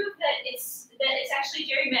you prove that it's actually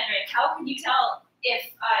gerrymandering? How can you tell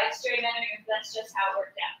if it's gerrymandering or if that's just how it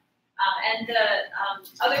worked out? And the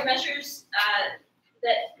other measures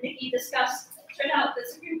that Nikki discussed turned out the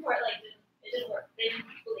Supreme Court it didn't work. They didn't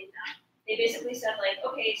believe that. They basically said like,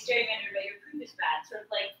 okay, it's gerrymandered, but your proof is bad. Sort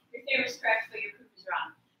of like your theory is correct, but your proof is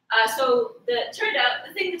wrong. So turned out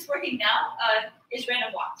the thing that's working now is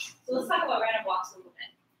random walks. So let's talk about random walks a little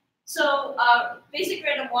bit. So basic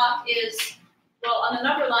random walk is, well, on the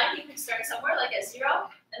number line, you could start somewhere like at 0,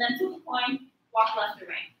 and then flip a coin, walk left or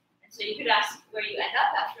right. And so you could ask where you end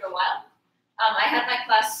up after a while. I had my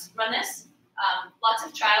class run this. Lots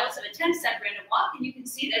of trials of a 10-step random walk, and you can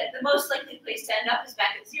see that the most likely place to end up is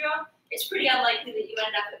back at 0. It's pretty unlikely that you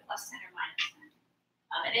end up at +10 or -10.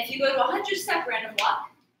 And if you go to a 100-step random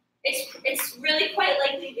walk, it's really quite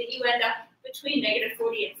likely that you end up between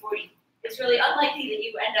 -40 and 40. It's really unlikely that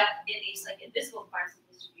you end up in these like invisible parts of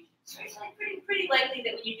the distribution. So it's like pretty likely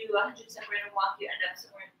that when you do a 100-step random walk, you end up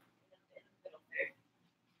somewhere in the middle third.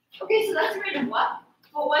 Okay, so that's a random walk.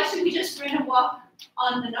 Well, why should we just random walk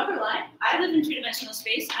on the number line? I live in 2-dimensional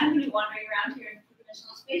space. I'm going to be wandering around here in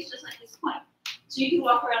 2-dimensional space just like this point. So you can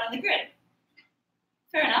walk around on the grid.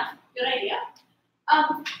 Fair enough. Good idea.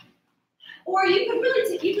 Or you could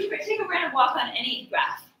take a random walk on any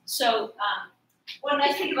graph. So one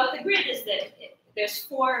nice thing about the grid is that there's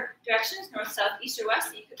 4 directions, north, south, east, or west,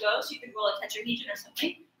 that you could go. So you could roll a tetrahedron or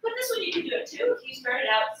something. But this one you could do it too. If you started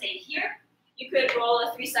out, say, here, you could roll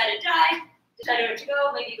a 3-sided die, decide where to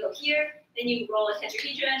go, maybe go here. Then you roll a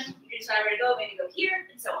tetrahedron, you can decide where to go, maybe go here,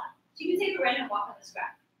 and so on. So you can take a random walk on this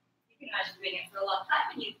graph. You can imagine doing it for a long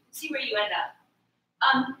time, and you see where you end up.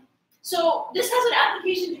 So this has an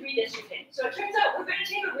application to redistricting. So it turns out we're going to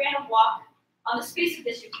take a random walk on the space of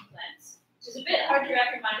districting plans, which is a bit hard to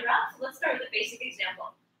wrap your mind around. So let's start with a basic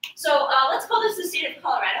example. So let's call this the state of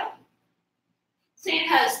Colorado. Say it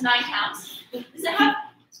has 9 towns. Does it have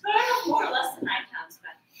Colorado more or less than 9 towns?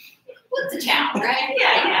 But what's a town, right?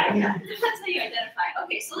 Yeah. It depends how you identify.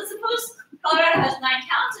 Okay, so let's suppose Colorado has 9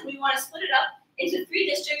 towns, and we want to split it up into 3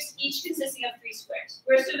 districts, each consisting of 3 squares.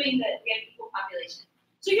 We're assuming that we have equal population.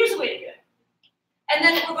 So here's a way to do it. And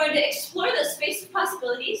then we're going to explore the space of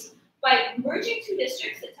possibilities by merging 2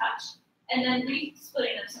 districts that touch, and then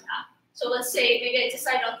re-splitting them somehow. So let's say maybe I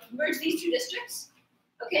decide I'll merge these 2 districts,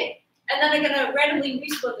 okay? And then I'm going to randomly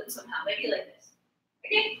re-split them somehow, maybe like this.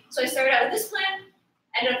 Okay, so I started out with this plan,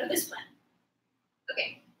 ended up with this plan.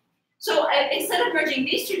 Okay, so instead of merging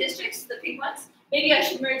these 2 districts, the pink ones, maybe I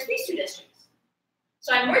should merge these 2 districts.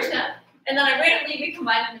 So I merge them, and then I randomly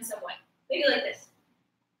recombine them in some way, maybe like this.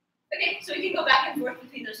 Okay, so we can go back and forth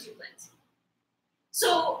between those 2 plans.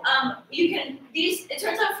 So it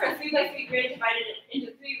turns out for a 3x3 grid divided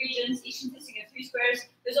into 3 regions, each consisting of 3 squares,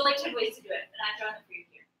 there's only 10 ways to do it, and I've drawn them for you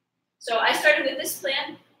here. So I started with this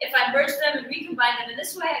plan. If I merge them and recombine them in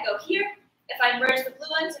this way, I go here. If I merge the blue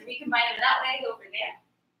ones and recombine them that way, I go over there.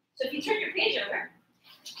 So if you turn your page over.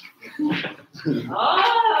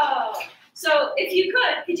 Oh! So if you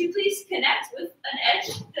could you please connect with an edge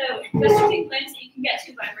the districting plans that you can get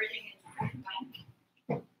to by merging and recombining?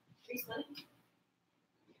 Re-splitting?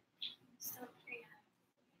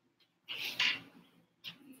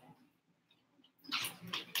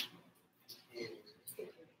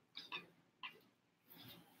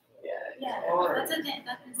 Yeah, that's a thing.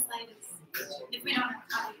 That slide is, if we don't have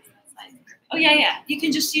copies, that slide is perfect. Oh, yeah. You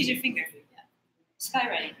can just use your finger.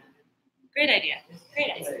 Skywriting. Great idea.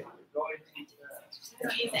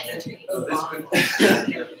 Don't use any trees. What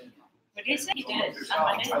do you say? You did it on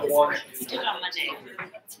Monday? You did it on Monday.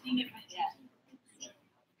 Yeah.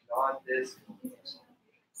 Not this.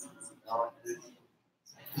 Not this.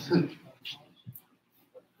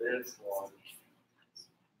 This one.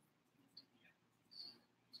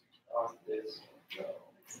 Not this one. No.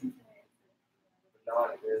 Not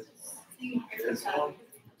this one. This one. I don't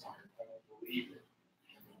believe it.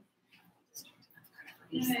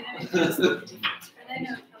 I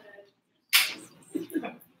know.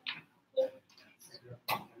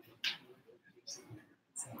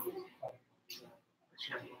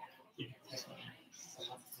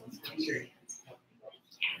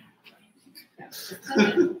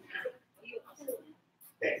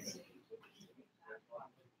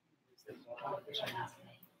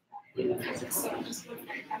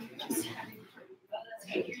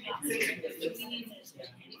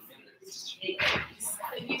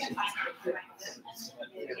 So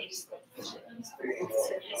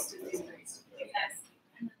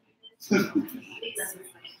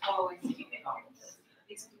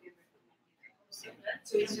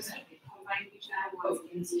it's just combine each ones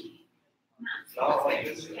into. Not like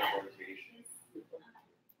this is a rotation.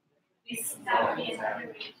 That would be another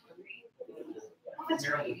way to agree. Oh, that's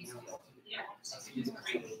right. Yeah.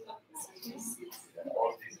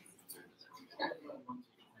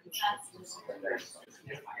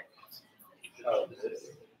 Oh, this is.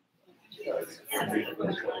 Yeah, I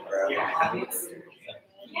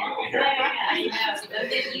know. Those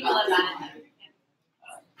big people about it.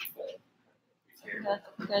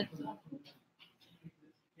 Good.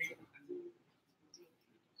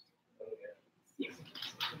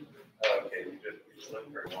 Okay, we just look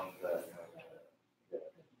for ones that.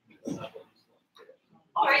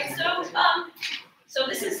 All right, so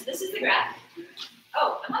this is the graph.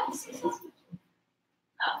 Oh, am I missing something?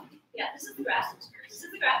 Oh, yeah, this is the graph. This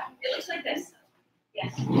is the graph. It looks like this.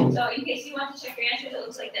 Yes. So in case you want to check your answers, it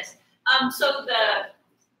looks like this. So the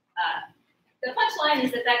punchline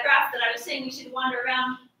is that graph that I was saying we should wander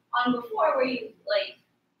around on before, where you like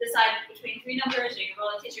decide between three numbers or you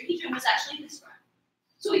roll a tetrahedron, was actually this graph.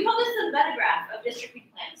 So we call this the metagraph of districting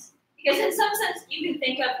plans. Because in some sense, you can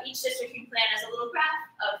think of each districting plan as a little graph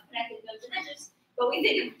of connected nodes and edges, but we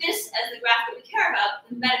think of this as the graph that we care about,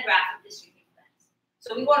 the metagraph of districting plans.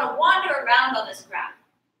 So we want to wander around on this graph.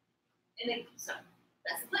 So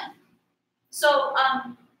that's the plan. So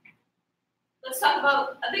let's talk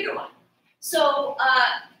about a bigger one. So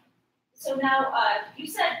now you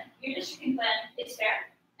said your districting plan is fair,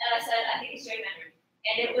 and I said I think it's gerrymandered,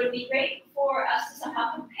 and it would be great for us to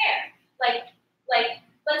somehow compare, like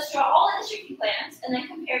let's draw all the districting plans and then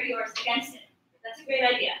compare yours against it. That's a great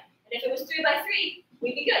idea. And if it was 3 by 3,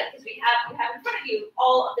 we'd be good because you have in front of you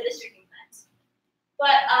all of the districting plans.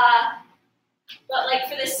 But like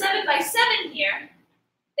for this 7 by 7 here,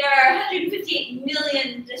 there are 158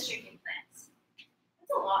 million districting plans.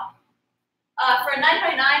 That's a lot. For a 9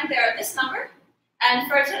 by 9, there are this number. And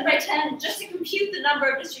for a 10 by 10, just to compute the number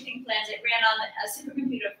of districting plans, it ran on a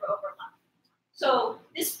supercomputer for over a month. So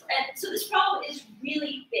this problem is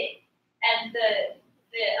really big. And the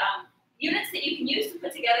units that you can use to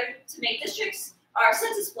put together to make districts are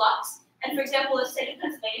census blocks. And for example, the state of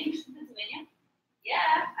Pennsylvania,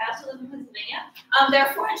 yeah, I also live in Pennsylvania. There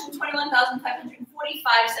are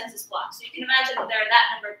 421,545 census blocks. So you can imagine that there are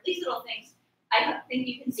that number of these little things. I think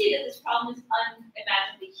you can see that this problem is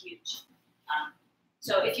unimaginably huge.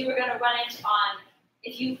 So if you were going to run it on,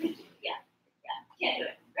 if you could, you can't do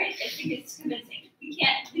it, right? I think it's convincing. We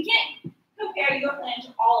can't compare your plan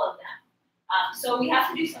to all of them. So we have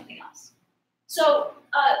to do something else. So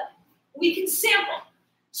we can sample.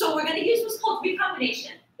 So we're going to use what's called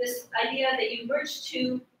recombination. This idea that you merge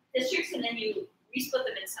two districts and then you resplit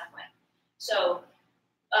them in some way. So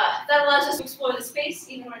that allows us to explore the space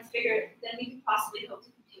even when it's bigger than we could possibly hope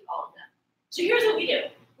to compute all of them. So here's what we do.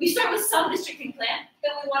 We start with some districting plan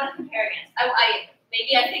that we want to compare against. I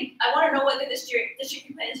want to know whether this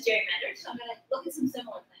districting plan is gerrymandered, so I'm going to look at some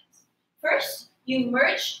similar things. First, you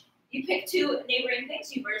merge. You pick two neighboring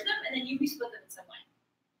things, you merge them, and then you resplit them in some way.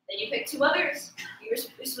 Then you pick two others, you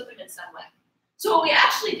resplit them in some way. So what we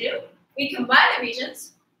actually do, we combine the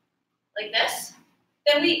regions, like this.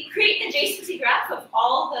 Then we create an adjacency graph of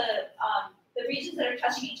all the regions that are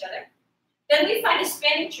touching each other. Then we find a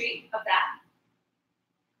spanning tree of that.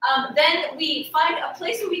 Then we find a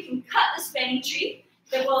place where we can cut the spanning tree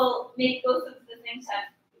that will make both of the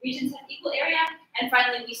regions have equal area, and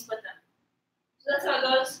finally we split them. So that's how it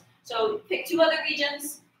goes. So pick two other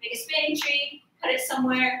regions, make a spanning tree, cut it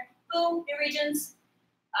somewhere, boom, new regions.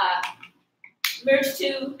 Merge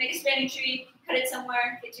two, make a spanning tree, cut it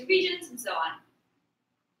somewhere, get two regions, and so on.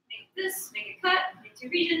 Make this, make a cut, make two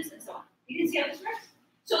regions, and so on. You can see how this works?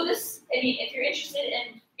 So this, if you're interested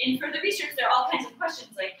in further research, there are all kinds of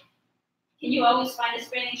questions like, can you always find a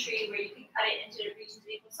spanning tree where you can cut it into regions of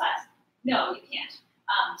equal size? No, you can't.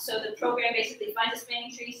 So the program basically finds a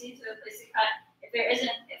spanning tree, sees a place to cut. If there isn't,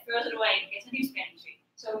 it throws it away and gets a new spanning tree.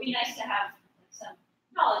 So it would be nice to have some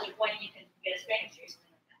knowledge of when you can get a spanning tree or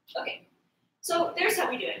something like that. Okay, so there's how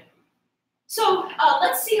we do it. So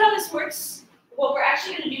let's see how this works, what we're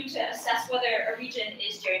actually going to do to assess whether a region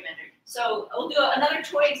is gerrymandered. So we'll do another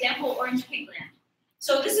toy example, orange-pink land.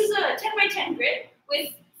 So this is a 10 by 10 grid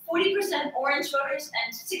with 40% orange voters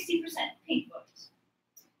and 60% pink voters.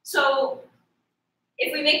 So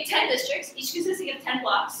if we make 10 districts, each consisting of 10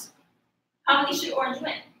 blocks, how many should orange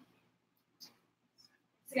win?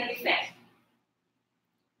 It's going to be fair.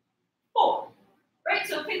 4, right?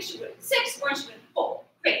 So pink should win 6, orange should win 4.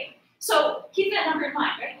 Great. So keep that number in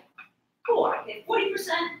mind, right?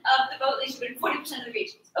 of the vote leads to win 40% of the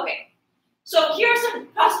regions. Okay, so here are some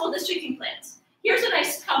possible districting plans. Here's a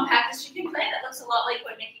nice compact districting plan that looks a lot like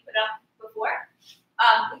what Nikki put up before.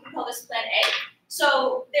 We can call this Plan A.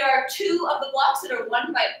 So there are 2 of the blocks that are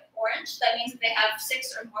won by orange. That means that they have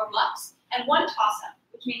 6 or more blocks, and 1 toss-up,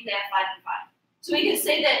 which means they have 5 and 5. So we can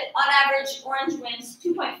say that on average, orange wins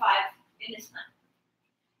 2.5 in this plan.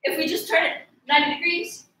 If we just turn it 90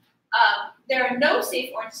 degrees, there are no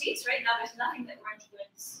safe orange seats. Right now, there's nothing that orange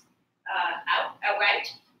wins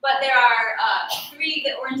outright, but there are 3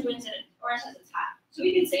 that orange wins and orange has a tie. So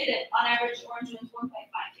we can say that on average, orange wins 1.5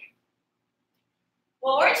 here.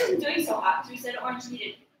 Well, orange isn't doing so hot, so we said orange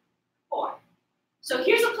needed 4. So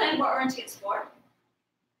here's a plan where orange gets 4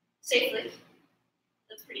 safely.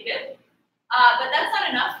 That's pretty good. But that's not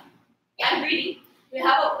enough. I'm greedy.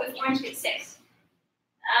 How about if orange gets 6?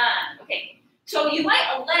 Okay. So you might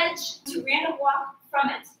allege to random walk from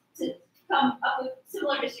it to come up with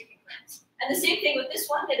similar districting plans. And the same thing with this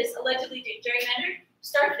one that is allegedly gerrymandered.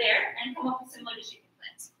 Start there and come up with similar districting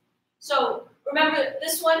plans. So remember,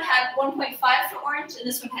 this one had 1.5 for orange, and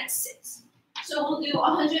this one had 6. So we'll do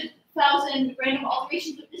 100,000 random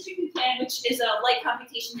alterations of districting plan, which is a light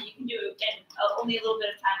computation that you can do in only a little bit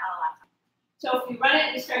of time on a laptop. So if we run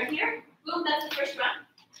it, we start here. Boom, that's the first run.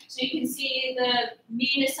 So you can see the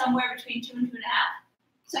mean is somewhere between 2 and 2.5.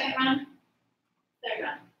 Second run, third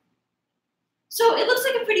run. So it looks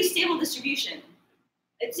like a pretty stable distribution.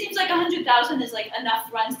 It seems like 100,000 is like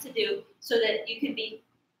enough runs to do so that you can be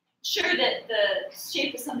sure that the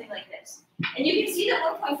shape is something like this. And you can see that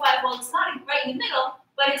 1.5, well, it's not right in the middle,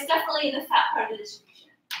 but it's definitely in the fat part of the distribution.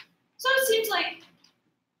 So it seems like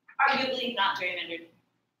arguably not gerrymandered.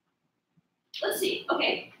 Let's see.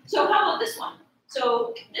 Okay, so how about this one?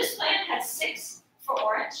 So this plan had 6 for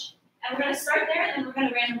orange, and we're going to start there, and then we're going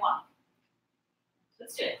to random walk.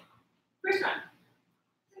 Let's do it. First run,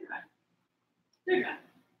 second run, third run.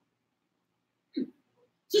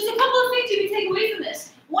 So there's a couple of things you can take away from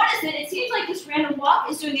this. One is that it seems like this random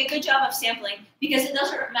walk is doing a good job of sampling because it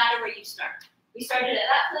doesn't matter where you start. We started at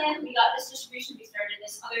that plan, we got this distribution, we started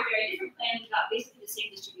this other very different plan, we got basically the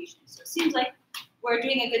same distribution. So it seems like we're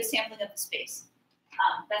doing a good sampling of the space.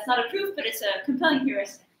 That's not a proof, but it's a compelling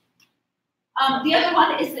heuristic. The other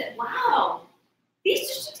one is that, wow, these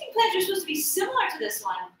districting plans are supposed to be similar to this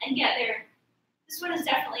one, and yet this one is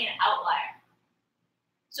definitely an outlier.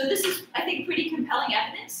 So this is, I think, pretty compelling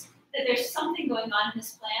evidence that there's something going on in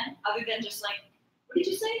this plan other than just like, what did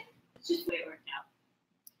you say? It's just the way it worked out.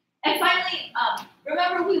 And finally,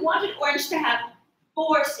 remember we wanted orange to have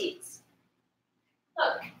 4 seats.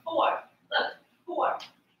 Look, 4, look, 4.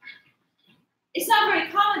 It's not very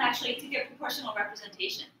common actually to get proportional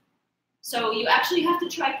representation. So you actually have to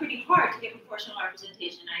try pretty hard to get proportional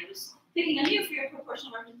representation. I was picking on you for your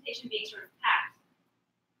proportional representation being sort of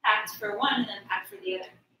packed for one and then packed for the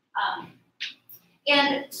other.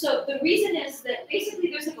 And so the reason is that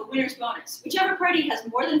basically there's like a winner's bonus. Whichever party has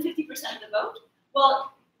more than 50% of the vote,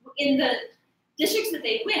 well, in the districts that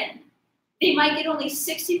they win, they might get only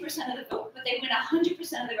 60% of the vote, but they win 100%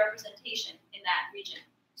 of the representation in that region.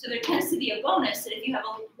 So there tends to be a bonus that if you have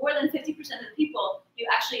more than 50% of the people, you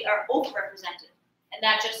actually are overrepresented. And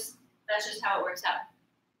that's just how it works out.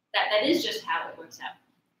 That is just how it works out.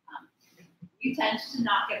 You tend to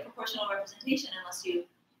not get proportional representation unless you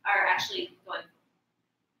are actually going.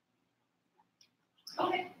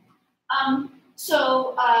 Okay.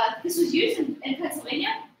 So this was used in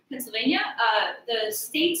Pennsylvania. The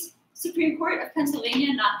state Supreme Court of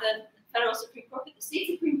Pennsylvania, not the federal Supreme Court, but the state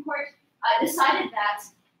Supreme Court decided that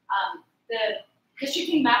the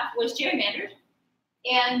districting map was gerrymandered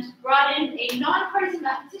and brought in a nonpartisan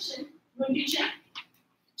mathematician, Munduchin,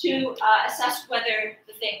 to assess whether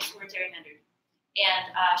the things were gerrymandered.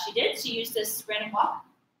 And she did. She used this random walk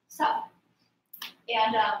stuff.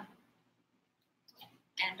 And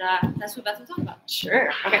that's what Beth will talk about.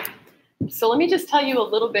 Sure. Okay. So let me just tell you a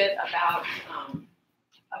little bit about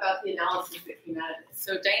the analysis that came out of this.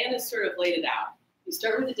 So Diana sort of laid it out. You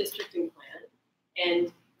start with a districting plan,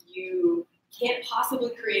 and you can't possibly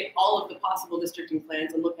create all of the possible districting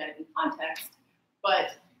plans and look at it in context,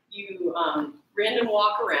 but you random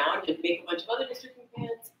walk around and make a bunch of other districting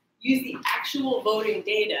plans, use the actual voting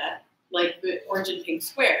data, like the orange and pink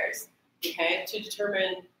squares, okay, to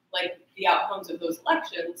determine like the outcomes of those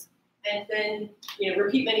elections, and then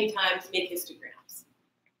repeat many times, make histograms.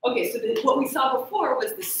 Okay, so what we saw before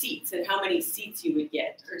was the seats and how many seats you would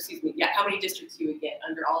get, or excuse me, yeah, how many districts you would get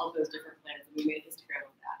under all of those different plans, and we made a histogram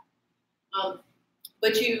of that.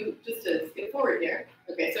 But you, just to skip forward here,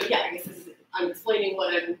 okay, so yeah, I guess I'm explaining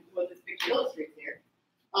what this picture illustrates here.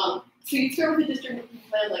 So you'd start with a district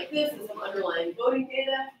plan like this and some underlying voting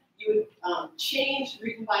data. You would change,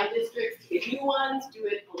 recombine districts to get new ones, do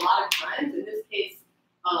it a lot of times. In this case,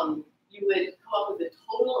 you would come up with a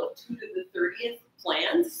total of 2 to the 30th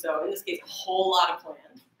plans. So in this case, a whole lot of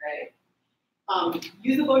plans, right?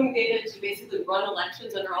 Use the voting data to basically run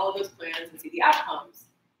elections under all of those plans and see the outcomes,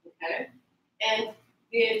 okay? And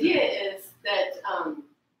the idea is that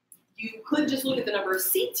you could just look at the number of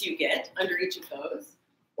seats you get under each of those,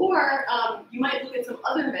 or you might look at some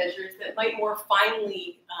other measures that might more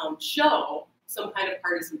finely show some kind of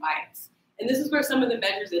partisan bias. And this is where some of the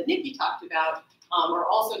measures that Nikki talked about are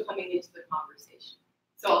also coming into the conversation.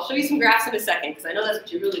 So I'll show you some graphs in a second, because I know that's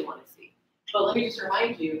what you really want to see. But let me just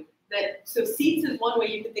remind you that, so seats is one way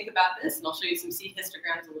you can think about this, and I'll show you some seat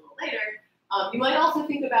histograms a little later. You might also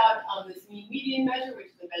think about this mean median measure, which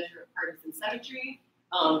is a measure of partisan symmetry.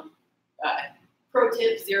 Pro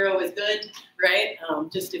tip, 0 is good, right?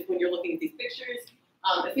 Just if when you're looking at these pictures.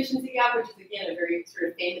 Efficiency gap, which is again a very sort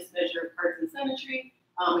of famous measure of partisan symmetry.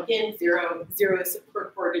 Again, 0 is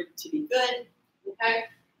purported to be good, okay?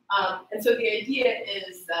 And so the idea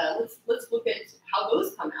is, let's look at how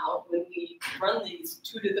those come out when we run these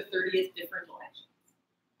 2 to the 30th different elections.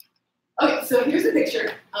 Okay, so here's a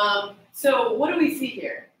picture. So what do we see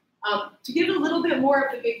here? To give a little bit more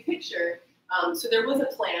of the big picture, so there was a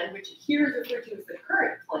plan, which here is referred to as the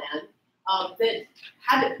current plan, that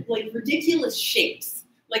had like ridiculous shapes.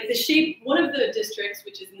 Like the shape, one of the districts,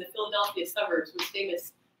 which is in the Philadelphia suburbs, was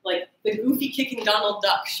famous, like the goofy kicking Donald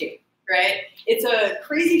Duck shape, right? It's a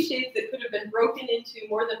crazy shape that could have been broken into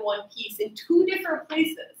more than one piece in 2 different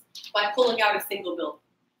places by pulling out a single building.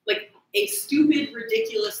 Like a stupid,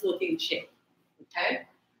 ridiculous looking shape, okay?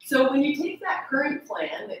 So when you take that current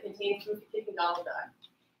plan that contains goofy kicking Donald Duck,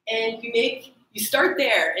 and you start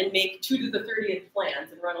there and make 2 to the 30th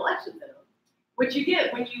plans and run elections in them, what you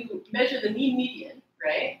get when you measure the mean median,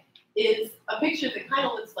 right, is a picture that kind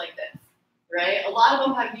of looks like this, right? A lot of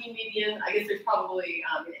them have mean median. I guess there's probably,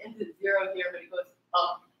 it ends at 0 here, but it goes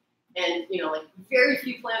up. And, you know, like very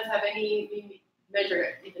few plans have any mean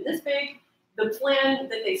measure even this big. The plan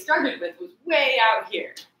that they started with was way out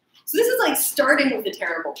here. So this is like starting with a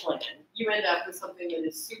terrible plan. You end up with something that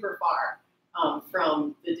is super far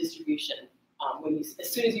from the distribution.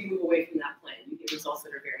 As soon as you move away from that plan, you get results that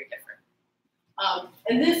are very different.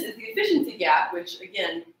 And this is the efficiency gap, which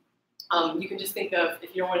again, you can just think of,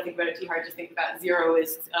 if you don't want to think about it too hard, just think about 0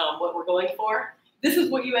 is what we're going for. This is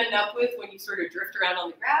what you end up with when you sort of drift around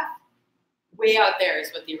on the graph. Way out there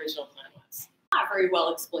is what the original plan was. Not very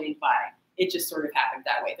well explained why. It just sort of happened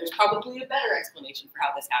that way. There's probably a better explanation for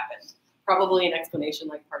how this happened. Probably an explanation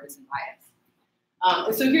like partisan bias.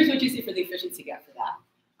 And so here's what you see for the efficiency gap for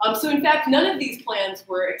that. So in fact, none of these plans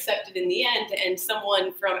were accepted in the end, and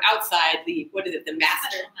someone from outside the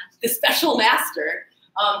special master,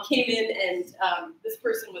 came in, and this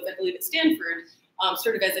person was, I believe, at Stanford,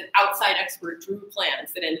 sort of as an outside expert, drew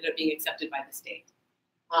plans that ended up being accepted by the state.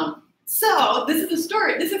 So this is the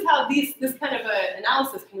story. This is how this kind of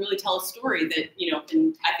analysis can really tell a story that, you know,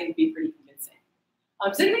 can, I think, be pretty convincing.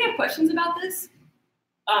 Does anybody have questions about this?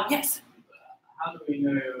 Yes. How do we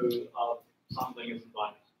know something isn't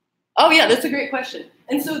biased? Oh yeah, that's a great question.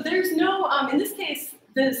 And so there's no, in this case,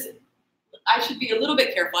 I should be a little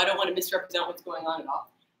bit careful. I don't want to misrepresent what's going on at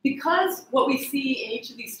all. Because what we see in each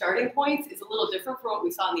of these starting points is a little different from what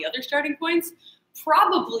we saw in the other starting points,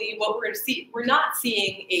 probably what we're going to see, we're not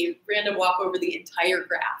seeing a random walk over the entire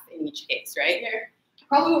graph in each case, right?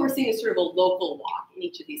 Probably what we're seeing is sort of a local walk in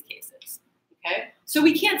each of these cases, okay? So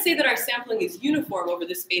we can't say that our sampling is uniform over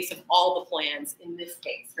the space of all the plans in this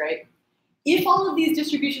case, right? If all of these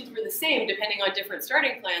distributions were the same, depending on different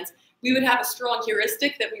starting plans, we would have a strong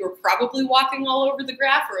heuristic that we were probably walking all over the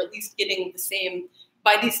graph, or at least getting the same,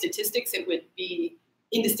 by these statistics, it would be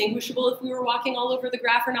indistinguishable if we were walking all over the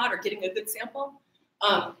graph or not, or getting a good sample.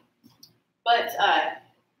 But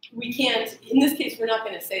we can't, in this case, we're not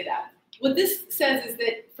going to say that. What this says is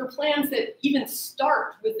that for plans that even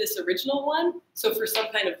start with this original one, so for some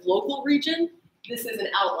kind of local region, this is an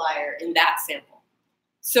outlier in that sample.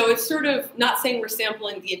 So it's sort of not saying we're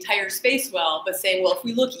sampling the entire space well, but saying, well, if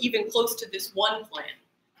we look even close to this one plan,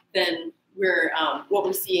 then what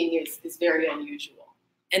we're seeing is very unusual.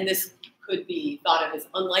 And this could be thought of as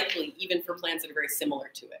unlikely, even for plans that are very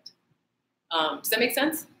similar to it. Does that make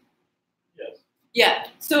sense? Yes. Yeah.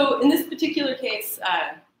 So in this particular case,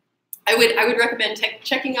 I would recommend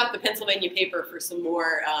checking out the Pennsylvania paper for some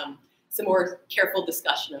more careful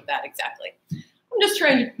discussion of that exactly. I'm just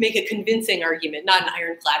trying to make a convincing argument, not an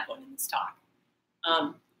ironclad one in this talk.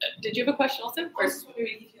 Did you have a question also? I was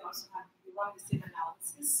wondering if you also have run the same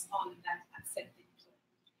analysis on that accepted plan.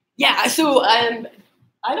 Yeah, so I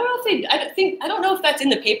don't know if they, I don't know if that's in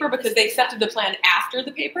the paper because they accepted the plan after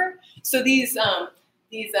the paper. So these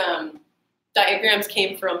diagrams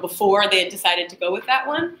came from before they had decided to go with that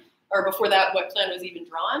one, or before that what plan was even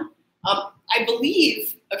drawn. I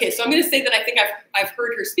believe, okay, so I'm going to say that I think I've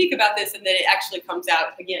heard her speak about this, and that it actually comes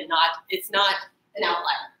out again, it's not an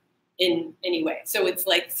outlier in any way. So it's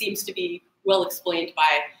like seems to be well explained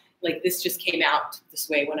by like this just came out this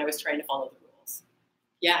way when I was trying to follow the rules.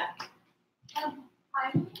 Yeah.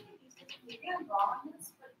 Maybe I'm wrong on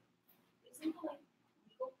this, but isn't the like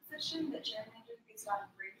legal position that gerrymandering based on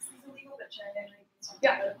race is illegal, but gerrymandering based on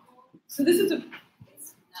political? So this is a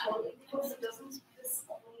It's totally legal. So doesn't this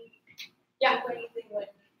only do anything when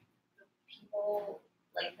the people,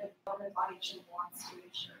 like the government body, actually wants to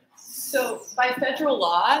ensure this? So by federal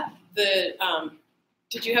law, the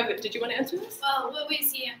did you want to answer this? Well, what we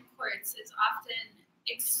see in courts is often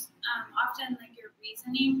like your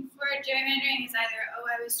reasoning for gerrymandering is either, oh,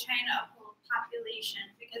 I was trying to uphold population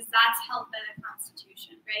because that's held by the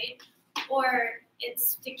Constitution, right? Or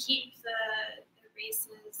it's to keep the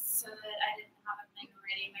races so that I didn't have a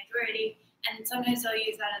majority, and sometimes they'll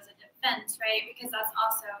use that as a defense, right? Because that's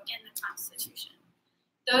also in the Constitution.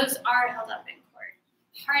 Those are held up in court.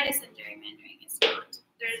 Partisan gerrymandering is not.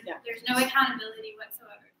 There's no accountability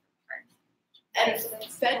whatsoever for partisan.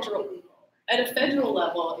 At a federal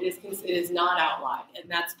level, it is not outlawed,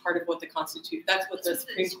 and that's part of what the Constitution. That's what the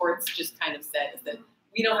Supreme Court's just kind of said, is that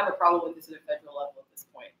we don't have a problem with this at a federal level at this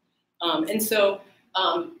point. And so,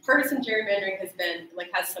 partisan gerrymandering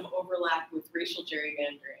has some overlap with racial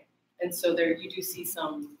gerrymandering, and so there you do see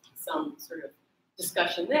some sort of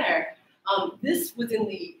discussion there. This was in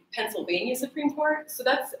the Pennsylvania Supreme Court, so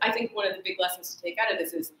that's I think one of the big lessons to take out of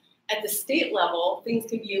this is at the state level, things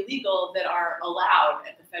can be illegal that are allowed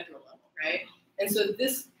at the federal level. Right? And so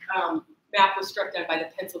this map was struck down by the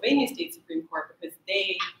Pennsylvania State Supreme Court because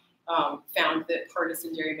they found that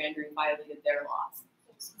partisan gerrymandering violated their laws.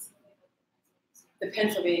 The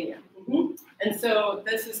Pennsylvania. Mm-hmm. And so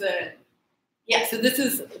this is this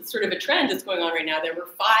is sort of a trend that's going on right now. There were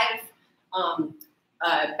 5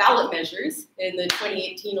 ballot measures in the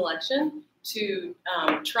 2018 election to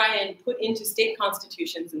try and put into state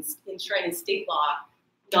constitutions and enshrine in state law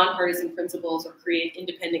nonpartisan principles or create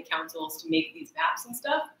independent councils to make these maps and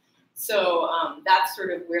stuff. So that's sort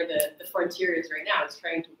of where the frontier is right now, is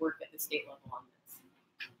trying to work at the state level on this.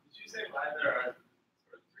 Did you say why there are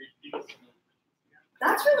sort of 3 people?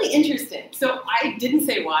 That's really interesting. So I didn't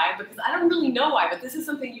say why because I don't really know why, but this is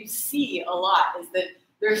something you see a lot, is that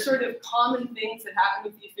there are sort of common things that happen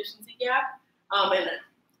with the efficiency gap. And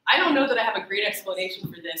I don't know that I have a great explanation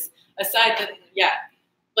for this, aside that,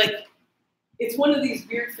 it's one of these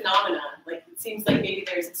weird phenomena. Like it seems like maybe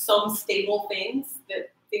there's some stable things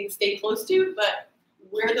that things stay close to, but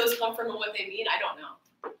where those come from and what they mean, I don't know.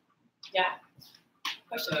 Yeah.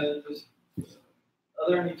 Question. Are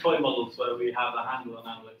there any toy models where we have a handle on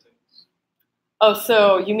analytics? Oh,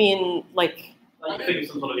 so you mean like think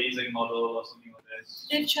some sort of easing model or something like this?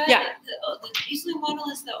 They've tried the easing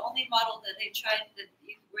model is the only model that they've tried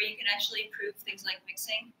where you can actually prove things like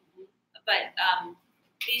mixing. But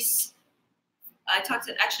I talked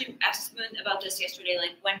to asked Moon about this yesterday.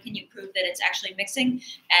 Like, when can you prove that it's actually mixing?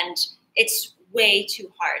 And it's way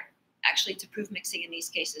too hard, actually, to prove mixing in these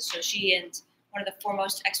cases. So she and one of the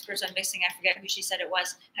foremost experts on mixing, I forget who she said it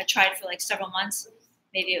was, had tried for like several months.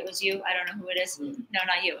 Maybe it was you. I don't know who it is. No,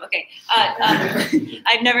 not you. Okay.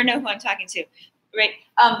 I never know who I'm talking to, right?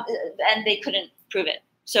 And they couldn't prove it.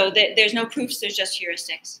 So there's no proofs. There's just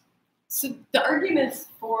heuristics. So the arguments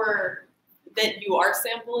for that you are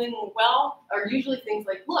sampling well are usually things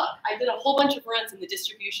like, look, I did a whole bunch of runs and the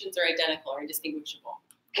distributions are identical or indistinguishable.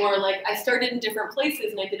 Or like I started in different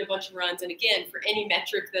places and I did a bunch of runs, and again, for any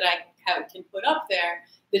metric that I can put up there,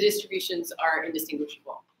 the distributions are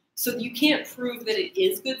indistinguishable. So you can't prove that it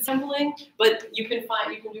is good sampling, but you can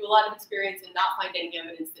do a lot of experience and not find any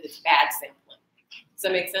evidence that it's bad sampling. Does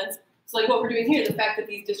that make sense? So like what we're doing here, the fact that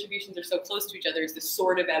these distributions are so close to each other is the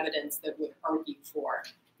sort of evidence that would argue for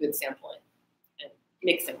good sampling. And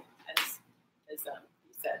mixing, as you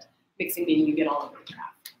said. Mixing meaning you get all over the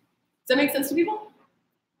graph. Does that make sense to people?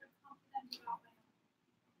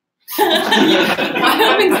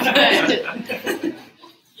 Wyoming's good.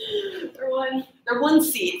 They're one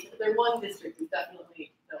seat. They're one district. It's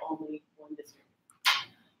definitely the only one district.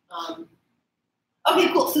 Okay,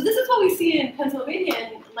 cool. So this is what we see in Pennsylvania,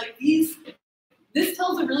 and like this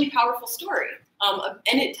tells a really powerful story,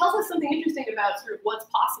 and it tells us something interesting about sort of what's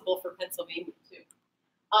possible for Pennsylvania too.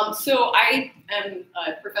 So I am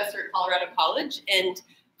a professor at Colorado College, and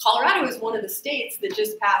Colorado is one of the states that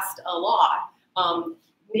just passed a law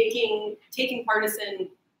taking partisan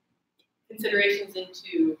considerations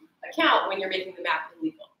into account when you're making the map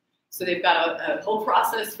illegal. So they've got a whole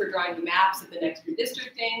process for drawing the maps at the next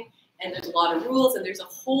redistricting, and there's a lot of rules, and there's a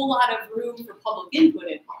whole lot of room for public input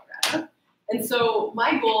in Colorado. And so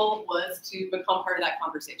my goal was to become part of that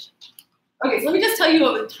conversation. Okay, so let me just tell you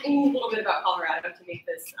a tiny little bit about Colorado to make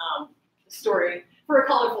this story, for a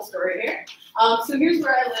colorful story here. So here's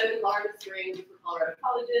where I live in Larned Springs for Colorado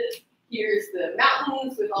colleges. Here's the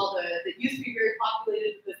mountains with all that used to be very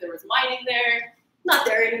populated because there was mining there. Not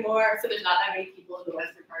there anymore, so there's not that many people in the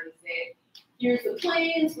western part of the state. Here's the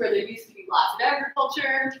plains where there used to be lots of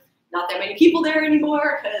agriculture. Not that many people there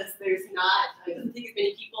anymore because there's not, I don't think as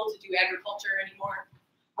many people to do agriculture anymore.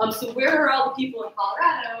 So where are all the people in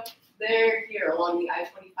Colorado? They're here along the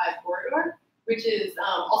I-25 corridor, which is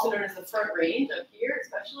also known as the Front Range up here,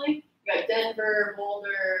 especially. You got Denver,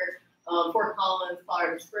 Boulder, Fort Collins,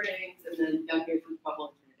 Colorado Springs, and then down here through Pueblo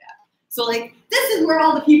and Trinidad. So like this is where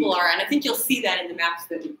all the people are, and I think you'll see that in the maps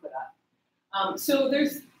that we put up. So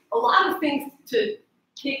there's a lot of things to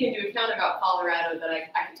take into account about Colorado that I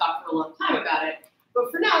could talk for a long time about it.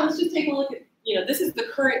 But for now, let's just take a look at, this is the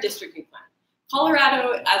current districting plan.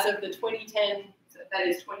 Colorado, as of the 2010, that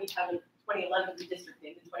is 2011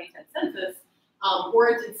 redistricting, the 2010 census,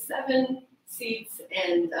 warranted 7 seats,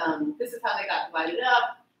 and this is how they got divided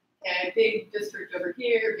up. And big district over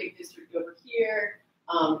here, big district over here.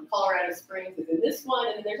 Colorado Springs is in this one,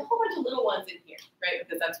 and then there's a whole bunch of little ones in here, right?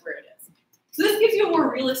 Because that's where it is. So this gives you a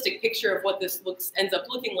more realistic picture of what this ends up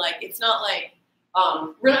looking like. It's not like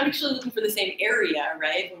we're not actually looking for the same area,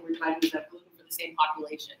 right? When we're dividing this up, we're looking for the same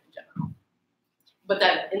population in general. But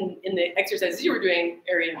that in the exercises you were doing,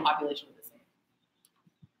 area and population were the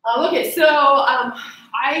same. Okay, so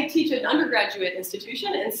I teach at an undergraduate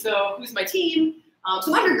institution, and so who's my team?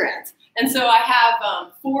 Some undergrads. And so I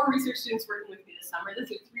have 4 research students working with me this summer.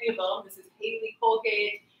 This is 3 of them. This is Haley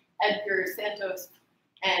Colgate, Edgar Santos,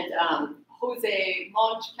 and Jose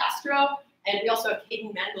Monch Castro. And we also have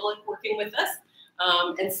Hayden Mangolik working with us.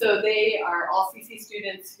 And so they are all CC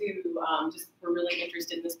students who just were really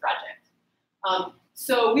interested in this project.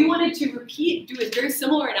 So we wanted to do a very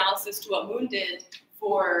similar analysis to what Moon did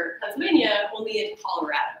for Pennsylvania, only in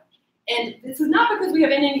Colorado. And this is not because we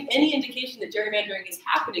have any indication that gerrymandering is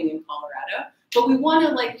happening in Colorado, but we want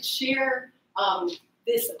to share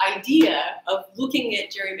this idea of looking at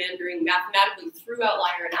gerrymandering mathematically through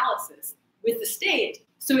outlier analysis with the state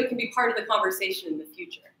so it can be part of the conversation in the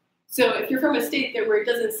future. So if you're from a state where it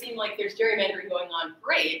doesn't seem like there's gerrymandering going on,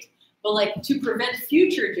 great, but to prevent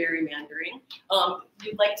future gerrymandering,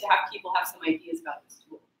 you'd like to have people have some ideas about this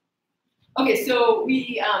tool. Okay, so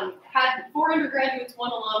we had 4 undergraduates,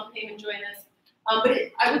 1 alum came and joined us. But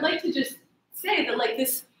I would like to just say that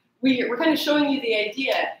we're kind of showing you the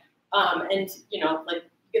idea, and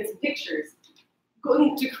get some pictures.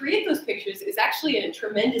 Going to create those pictures is actually a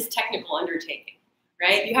tremendous technical undertaking,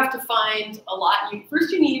 right? You have to find a lot.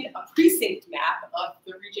 First, you need a precinct map of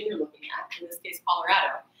the region you're looking at, in this case,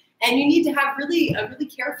 Colorado. And you need to have a really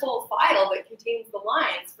careful file that contains the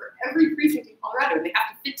lines for every precinct in Colorado. And they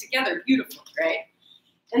have to fit together beautifully, right?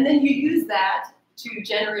 And then you use that to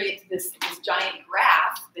generate this giant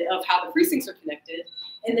graph of how the precincts are connected.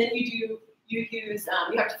 And then you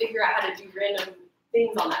have to figure out how to do random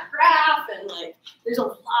things on that graph. And there's a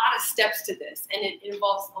lot of steps to this. And it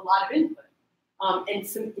involves a lot of input and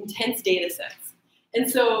some intense data sets. And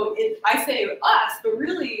so I say us, but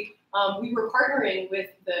really, we were partnering with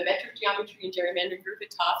the Metric Geometry and Gerrymandering Group at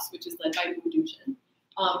Tufts, which is led by Moon Dushan.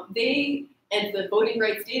 They and the Voting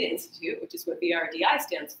Rights Data Institute, which is what VRDI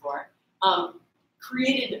stands for,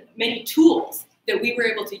 created many tools that we were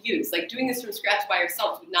able to use. Doing this from scratch by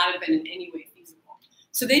ourselves would not have been in any way feasible.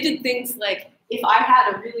 So they did things like, if I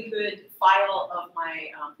had a really good file of my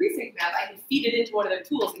precinct map, I can feed it into one of their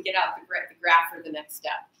tools and get out the graph for the next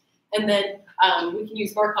step. And then we can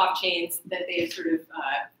use Markov chains that they've sort of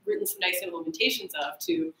written some nice implementations of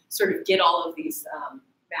to sort of get all of these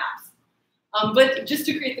maps. But just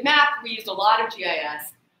to create the map, we used a lot of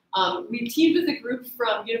GIS. We teamed with a group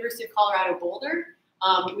from University of Colorado Boulder,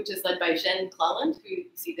 which is led by Jen Cleland, who you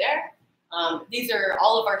see there. These are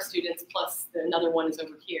all of our students, plus another one is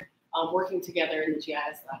over here, working together in the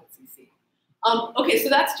GIS lab at CC. Okay, so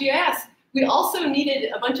that's GIS. We also needed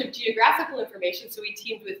a bunch of geographical information, so we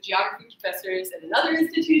teamed with geography professors at another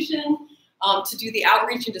institution to do the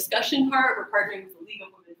outreach and discussion part. We're partnering with the League of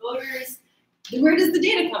Women Voters. Then where does the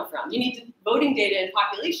data come from? You need voting data and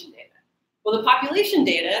population data. Well, the population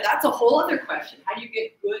data, that's a whole other question. How do you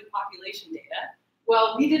get good population data?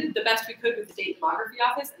 Well, we did the best we could with the State Demography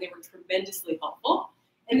Office, and they were tremendously helpful.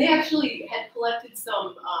 And they actually had collected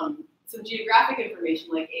some some geographic information,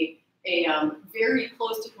 like a very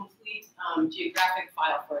close to complete geographic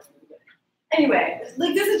file for us in the beginning. Anyway,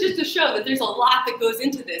 like this is just to show that there's a lot that goes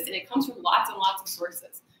into this, and it comes from lots and lots of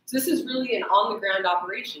sources. So this is really an on-the-ground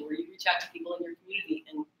operation where you reach out to people in your community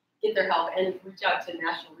and get their help, and reach out to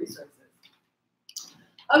national resources.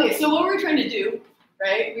 Okay, so what we're trying to do,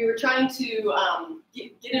 right? We were trying to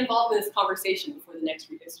get involved in this conversation before the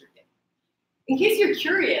next redistricting. In case you're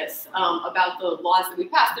curious about the laws that we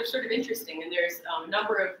passed, they're sort of interesting, and there's a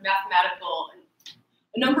number of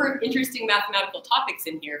interesting mathematical topics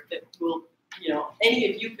in here that will,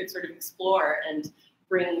 any of you could sort of explore and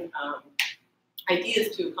bring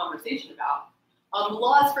ideas to a conversation about. The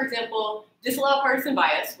laws, for example, disallow partisan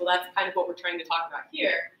bias. Well, that's kind of what we're trying to talk about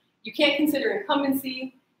here. You can't consider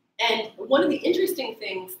incumbency. And one of the interesting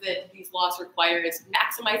things that these laws require is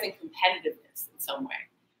maximizing competitiveness in some way.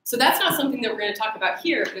 So that's not something that we're going to talk about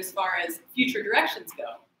here, but as far as future directions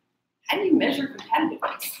go, how do you measure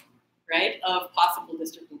competitiveness, right, of possible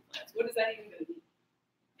districting plans? What is that even going to be?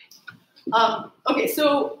 Okay,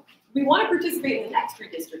 so we want to participate in the next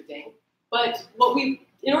redistricting, but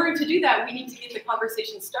in order to do that, we need to get the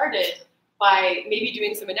conversation started by maybe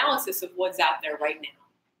doing some analysis of what's out there right now,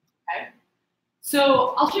 okay?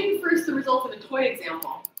 So I'll show you first the results of a toy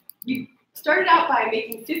example. We started out by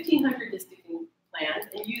making 1,500 districting plans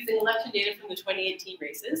and using election data from the 2018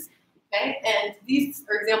 races, okay? And these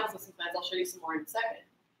are examples of some plans. I'll show you some more in a second.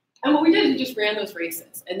 And what we did is we just ran those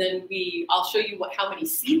races, and then I'll show you how many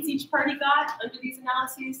seats each party got under these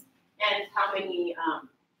analyses, and how many,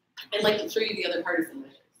 and like to show you the other partisan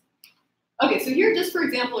measures. Okay, so here, just for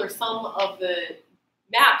example, are some of the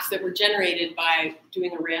maps that were generated by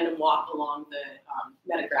doing a random walk along the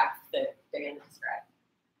metagraph that Diana described.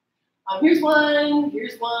 Here's one.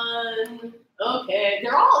 Okay,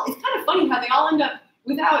 it's kind of funny how they all end up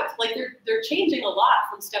without, like they're changing a lot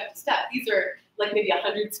from step to step. These are like maybe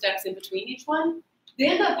 100 steps in between each one. They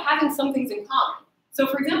end up having some things in common. So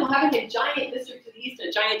for example, having a giant district to the east and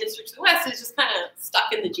a giant district to the west is just kind of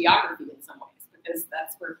stuck in the geography in some ways, because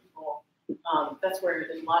that's where people, that's where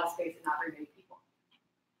there's a lot of space and not very many people.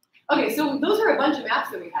 Okay, so those are a bunch of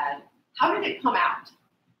maps that we had. How did it come out?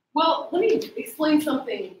 Well, let me explain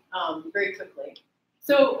something very quickly.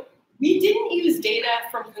 So we didn't use data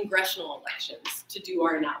from congressional elections to do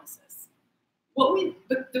our analysis.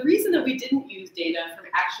 The reason that we didn't use data from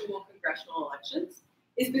actual congressional elections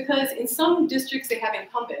is because in some districts they have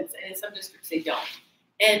incumbents and in some districts they don't.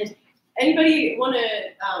 And anybody want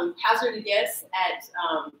to hazard a guess at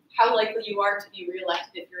how likely you are to be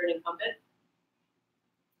reelected if you're an incumbent?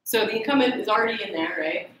 So the incumbent is already in there,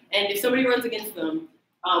 right? And if somebody runs against them,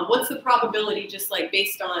 what's the probability, just like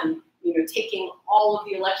based on taking all of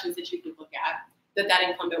the elections that you could look at, that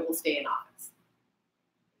incumbent will stay in office?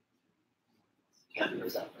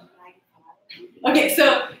 10%. Okay,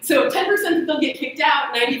 so 10% that they'll get kicked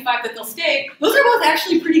out, 95% that they'll stay. Those are both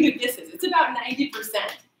actually pretty good guesses. It's about 90%.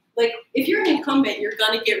 Like if you're an incumbent, you're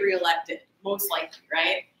gonna get reelected, most likely,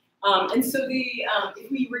 right? And so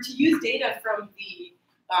if we were to use data from the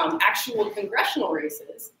actual congressional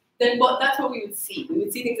races, then that's what we would see. We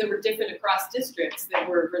would see things that were different across districts that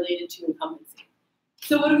were related to incumbency.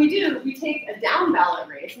 So what do? We take a down ballot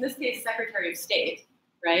race, in this case, Secretary of State,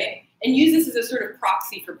 right? And use this as a sort of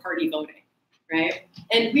proxy for party voting, right?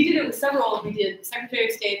 And we did it with several. We did Secretary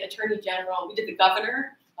of State, Attorney General. We did the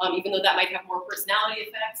governor, even though that might have more personality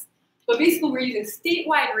effects. But basically, we're using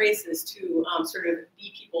statewide races to sort of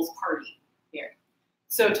be people's party here.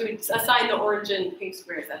 So to assign the orange and pink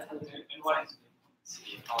squares, that's how we do it. And what is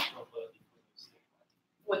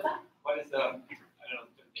What's that? What is the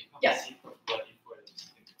Yes. for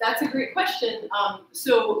this? That's a great question.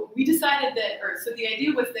 So we decided so the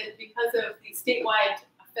idea was that because of the statewide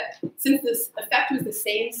effect, since this effect was the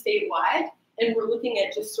same statewide, and we're looking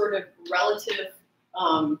at just sort of relative,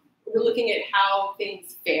 we're looking at how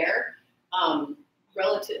things fare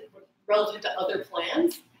relative to other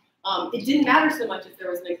plans. It didn't matter so much if there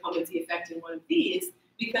was an incumbency effect in one of these,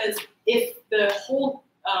 because if the whole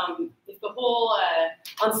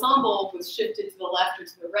ensemble was shifted to the left or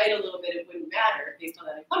to the right a little bit, it wouldn't matter based on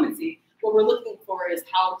that incumbency. What we're looking for is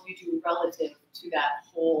how do you do relative to that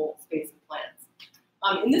whole space of plans.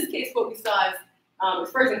 In this case, what we saw is,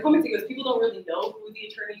 as far as incumbency goes, people don't really know who the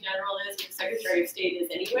Attorney General is or the Secretary of State is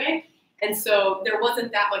anyway, and so there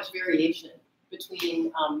wasn't that much variation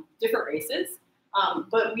between different races.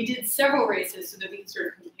 But we did several races so that we could sort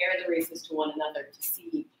of compare the races to one another to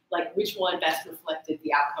see like which one best reflected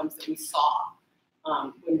the outcomes that we saw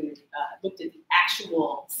when we looked at the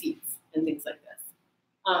actual seats and things like this.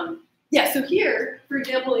 Yeah, so here, for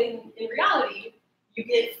example, in reality,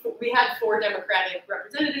 we had 4 Democratic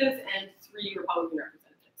representatives and 3 Republican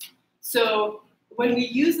representatives. So when we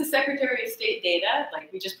use the Secretary of State data,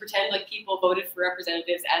 like we just pretend like people voted for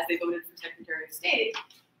representatives as they voted for Secretary of State,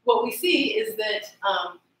 what we see is that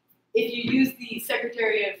if you use the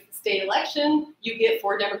Secretary of State election, you get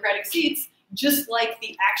 4 Democratic seats, just like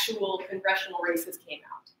the actual congressional races came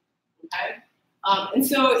out. Okay, and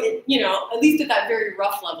so it, at least at that very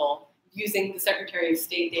rough level, using the Secretary of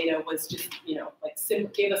State data was just like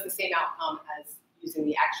gave us the same outcome as using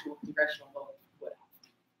the actual congressional vote would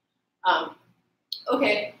have.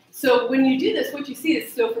 Okay, so when you do this, what you see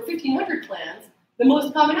is, so for 1,500 plans, the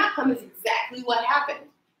most common outcome is exactly what happened,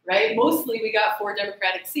 right? Mostly we got 4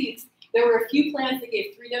 Democratic seats. There were a few plans that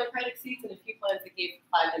gave 3 Democratic seats and a few plans that gave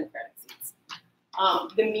 5 Democratic seats.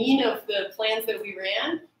 The mean of the plans that we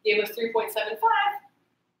ran gave us 3.75,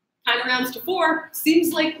 kind of rounds to 4.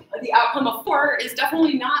 Seems like the outcome of 4 is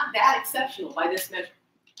definitely not that exceptional by this measure.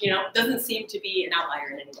 Doesn't seem to be an outlier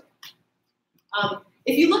in any way.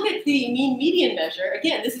 If you look at the mean median measure,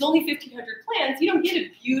 again, this is only 1,500 plans. You don't get a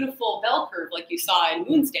beautiful bell curve like you saw in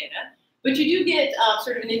Moon's data, but you do get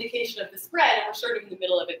sort of an indication of the spread, and we're sort of in the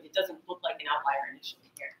middle of it. It doesn't look like an outlier initially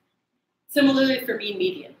here. Similarly for mean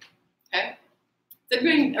median, okay?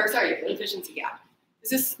 Efficiency gap. Is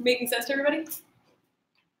this making sense to everybody?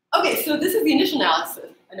 Okay, so this is the initial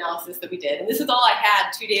analysis that we did, and this is all I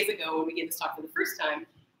had 2 days ago when we gave this talk for the first time.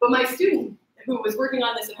 But my student who was working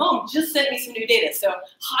on this at home just sent me some new data. So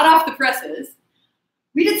hot off the presses,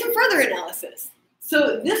 we did some further analysis.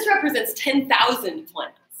 So this represents 10,000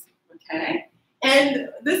 plans, okay? And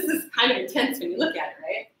this is kind of intense when you look at it,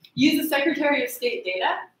 right? You use the Secretary of State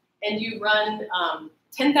data, and you run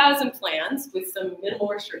 10,000 plans with some minimal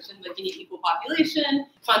restrictions, like you need equal population,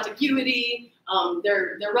 contiguity.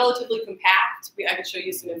 They're relatively compact. I could show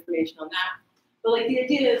you some information on that. But like the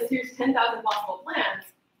idea is, here's 10,000 possible plans.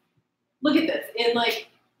 Look at this. In like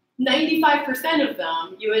 95% of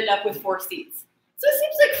them, you end up with 4 seats. So it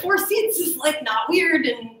seems like 4 seats is like not weird,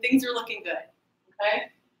 and things are looking good.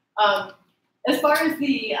 Okay. As far as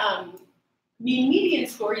the mean median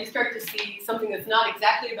score, you start to see something that's not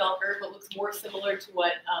exactly a bell curve, but looks more similar to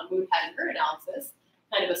what Moon had in her analysis,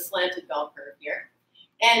 kind of a slanted bell curve here.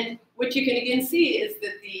 And what you can again see is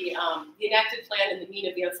that the enacted plan and the mean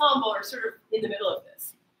of the ensemble are sort of in the middle of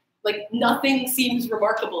this. Like nothing seems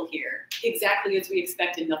remarkable here, exactly as we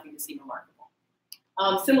expected nothing to seem remarkable.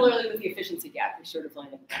 Similarly with the efficiency gap, we're sort of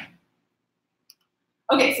landing there.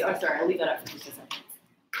 Okay, so I'm sorry, I'll leave that up for just a second.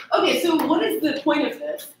 Okay, so what is the point of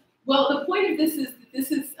this? Well, the point of this is that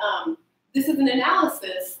this is an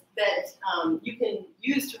analysis that you can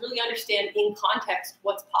use to really understand in context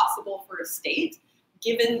what's possible for a state,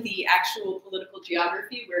 given the actual political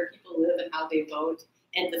geography where people live and how they vote,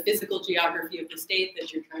 and the physical geography of the state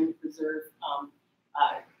that you're trying to preserve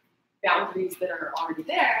boundaries that are already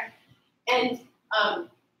there, and that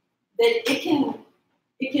it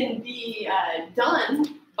can be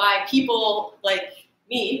done by people like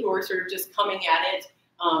me who are sort of just coming at it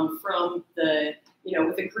from the,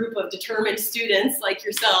 with a group of determined students like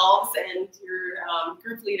yourselves and your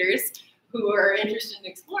group leaders who are interested in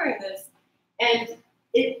exploring this. And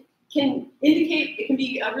it can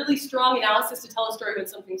be a really strong analysis to tell a story when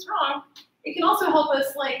something's wrong. It can also help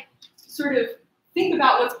us like sort of think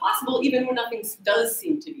about what's possible even when nothing does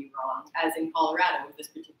seem to be wrong, as in Colorado with this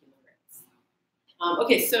particular race.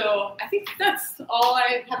 Okay, so I think that's all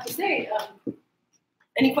I have to say.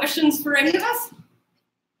 Any questions for any of us?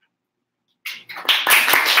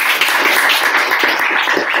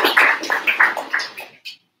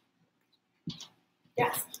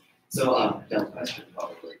 Yes. So, dumb question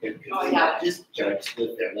probably. Could you not just judge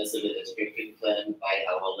the fairness of a districting plan by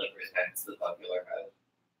how well it respects the popular vote?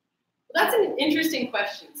 Well, that's an interesting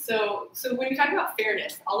question. So when you're talking about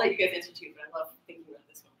fairness, I'll let you guys answer too, but I love thinking about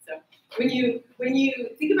this one. So when you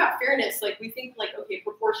think about fairness, like we think like, okay,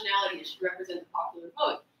 proportionality, it should represent the popular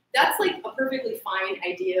vote. That's like a perfectly fine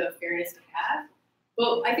idea of fairness to have.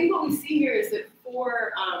 But I think what we see here is that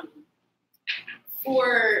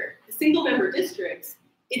for single-member districts,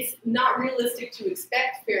 it's not realistic to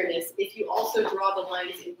expect fairness if you also draw the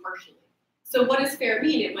lines impartially. So what does fair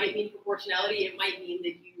mean? It might mean proportionality. It might mean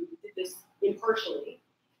that you did this impartially.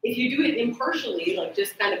 If you do it impartially, like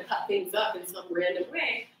just kind of cut things up in some random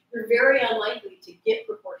way, you're very unlikely to get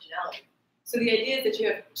proportionality. So the idea is that you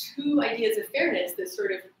have 2 ideas of fairness that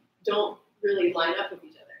sort of don't really line up with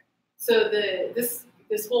each other. So this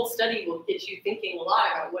whole study will get you thinking a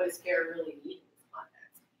lot about what does fair really mean in this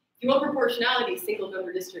context. If you want proportionality,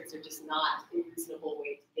 single-member districts are just not a reasonable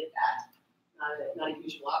way to get that, not a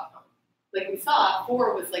usual outcome. Like we saw,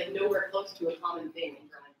 4 was like nowhere close to a common thing in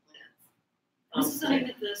drawing plans. This is something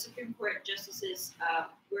that the Supreme Court justices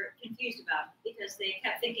were confused about because they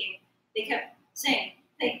kept saying,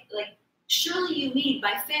 like, surely you mean,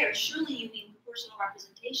 by fair, surely you mean proportional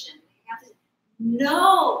representation. You have to,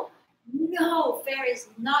 no, fair is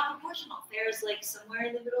not proportional. Fair is like somewhere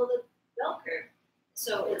in the middle of the bell curve.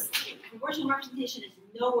 So it's proportional representation is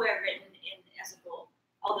nowhere written in as a goal,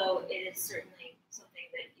 although it is certainly something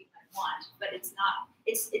that you might want. But it's not.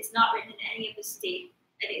 It's not written in any of the states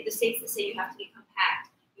that say you have to be compact.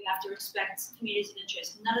 You have to respect communities of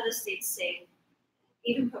interest. None of the states say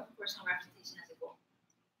even proportional representation as a goal.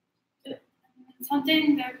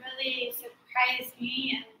 Something that really surprised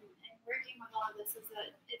me in working with all of this is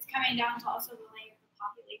that it's coming down to also the layer of the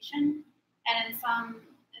population, and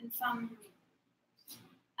in some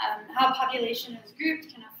how population is grouped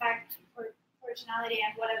can affect proportionality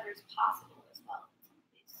and whatever is possible as well.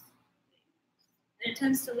 And it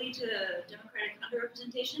tends to lead to Democratic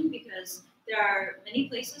underrepresentation because there are many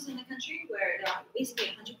places in the country where there are basically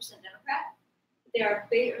 100% Democrat. There are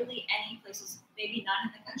barely any places, maybe none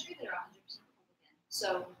in the country, that are 100% Republican.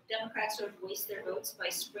 So Democrats sort of waste their votes by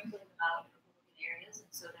sprinkling them out in Republican areas, and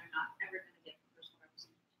so they're not ever going to get personal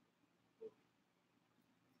representation.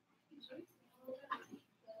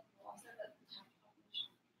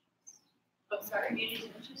 Oh, sorry.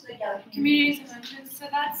 Communities of interest. Communities of interest.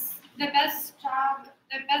 So that's the best job.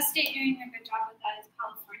 The best state doing a good job with that is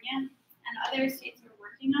California, and other states are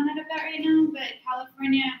working on it a bit right now. But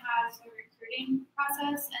California has a recruiting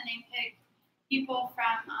process, and they pick people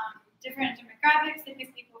from different demographics. They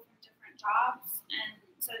pick people from different jobs, and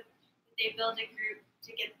so they build a group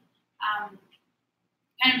to get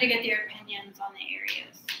kind of to get their opinions on the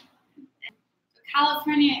areas. And so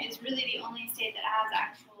California is really the only state that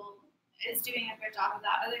is doing a good job of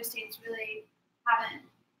that. Other states really haven't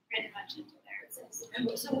written much into theirs. And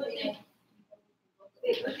so what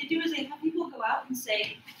they do is they have people go out and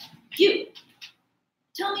say, you,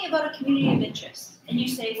 tell me about a community of interest. And you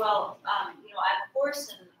say, well, I have a horse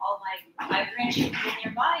and all my grandchildren are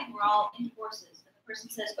nearby and we're all in horses. And the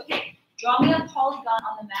person says, okay, draw me a polygon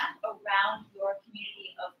on the map around your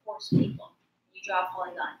community of horse people. You draw a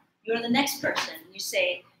polygon. You go to the next person and you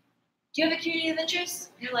say, do you have a community of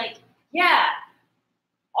interest? And you're like, yeah,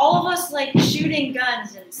 all of us like shooting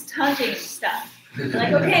guns and hunting and stuff.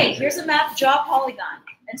 Like, okay, here's a map, draw a polygon.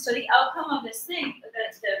 And so the outcome of this thing, the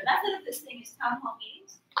method of this thing is town hall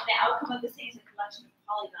meetings, and the outcome of this thing is a collection of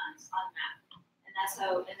polygons on the map. And that's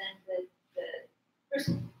how, and then the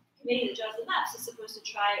committee that draws the maps is supposed to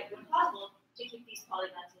try, when possible, to keep these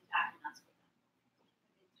polygons intact and not split them.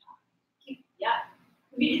 Yeah,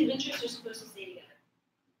 communities of interest are supposed to stay together.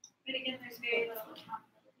 But again, there's very little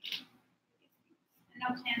accountability. And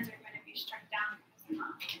no plans are going to be struck down because they're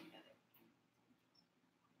not together.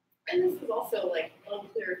 And this is also like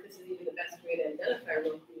unclear if this is even the best way to identify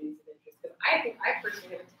real communities of interest. Because I think I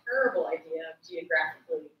personally have a terrible idea of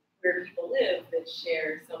geographically where people live that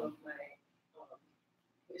share some of my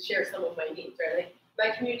needs, right? Like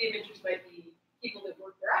my community of interest might be people that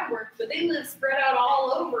work where I work, but they live spread out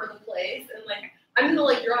all over the place. And like I'm gonna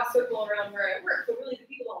like draw a circle around where I work, but really the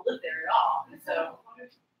people don't live there at all. And so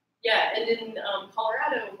yeah, and in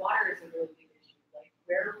Colorado, water is a really big issue. Like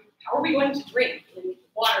how are we going to drink in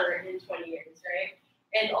water in 20 years, right?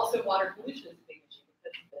 And also water pollution is a big issue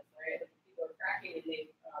because of this, right? If people are fracking and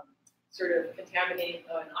they sort of contaminate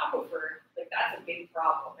an aquifer, like that's a big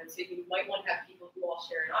problem. And so you might want to have people who all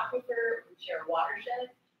share an aquifer, who share a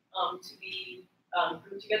watershed, to be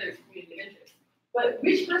grouped together as a community of interest. But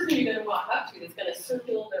which person are you going to walk up to that's going to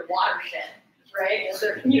circle their watershed, right, as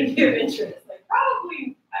their community of interest? Like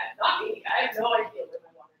probably not me. I have no idea where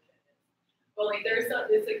my watershed is. But like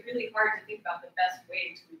it's like really hard to think about the best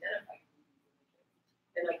way to identify communities of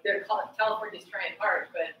interest. And like California's trying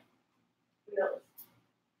hard, but who knows?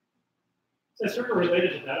 So sort of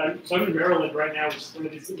related to that, so I'm in Maryland right now, which is one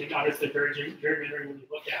of these, obviously very gerrymandering when you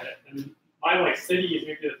look at it. And my city is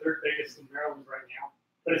maybe the third biggest in Maryland right now.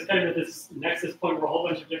 But it's kind of at this nexus point where a whole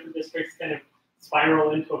bunch of different districts kind of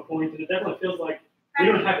spiral into a point, and it definitely feels like we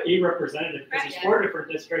don't have a representative because there's 4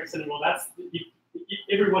 different districts, and well, that's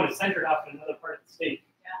everyone is centered off in another part of the state.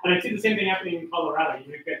 And I see the same thing happening in Colorado.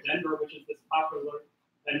 You've got Denver, which is this popular,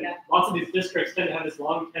 and lots of these districts tend to have this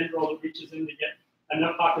long tendril that reaches in to get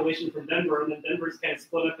enough population from Denver, and then Denver's kind of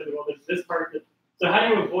split up into, well, there's this part of it. So how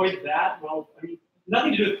do you avoid that? Well, I mean,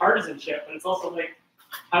 nothing to do with partisanship, but it's also like,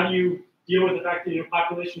 how do you deal with the fact that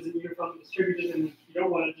populations are uniformly distributed, and you don't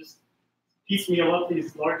want to just piecemeal up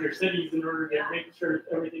these larger cities in order to make sure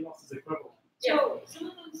everything else is equivalent. So some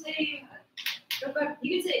of them say,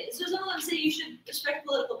 you can say, so some of them say you should respect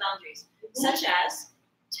political boundaries, such as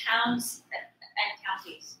towns and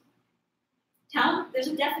counties. Town, there's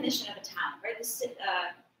a definition of a town, right?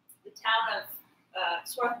 The town of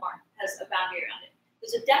Swarthmore has a boundary around it.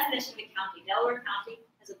 There's a definition of a county. Delaware County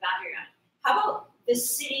has a boundary around it. How about the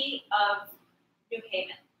city of New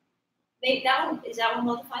Haven? Maybe is that one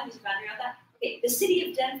well defined? There's a boundary around that? Okay, the city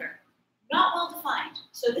of Denver, not well defined.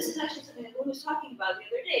 So this is actually something that Lou was talking about the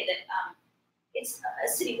other day, that it's a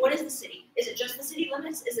city. What is the city? Is it just the city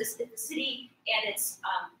limits? Is this the city and its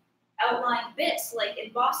outlying bits? Like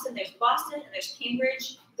in Boston and there's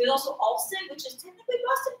Cambridge. There's also Alston, which is technically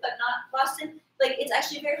Boston, but not Boston. Like, it's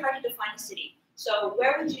actually very hard to define a city. So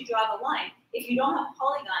where would you draw the line? If you don't have a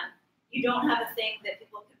polygon, you don't have a thing that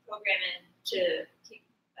people can program in to keep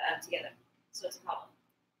together. So it's a problem.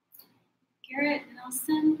 Garrett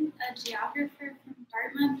Nelson, a geographer from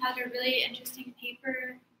Dartmouth, had a really interesting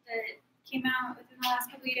paper that came out within the last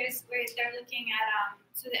couple of years where they're looking at,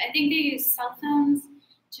 I think they use cell phones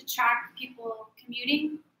to track people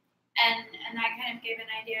commuting, and that kind of gave an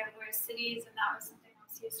idea of where cities, and that was something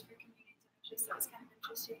else used for commuting. So that was kind of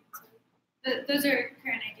interesting. So those are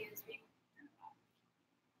current ideas being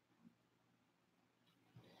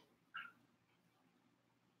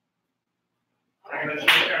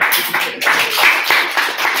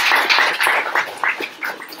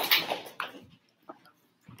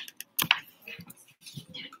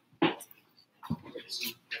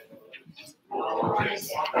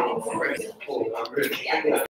Oh, I'm good.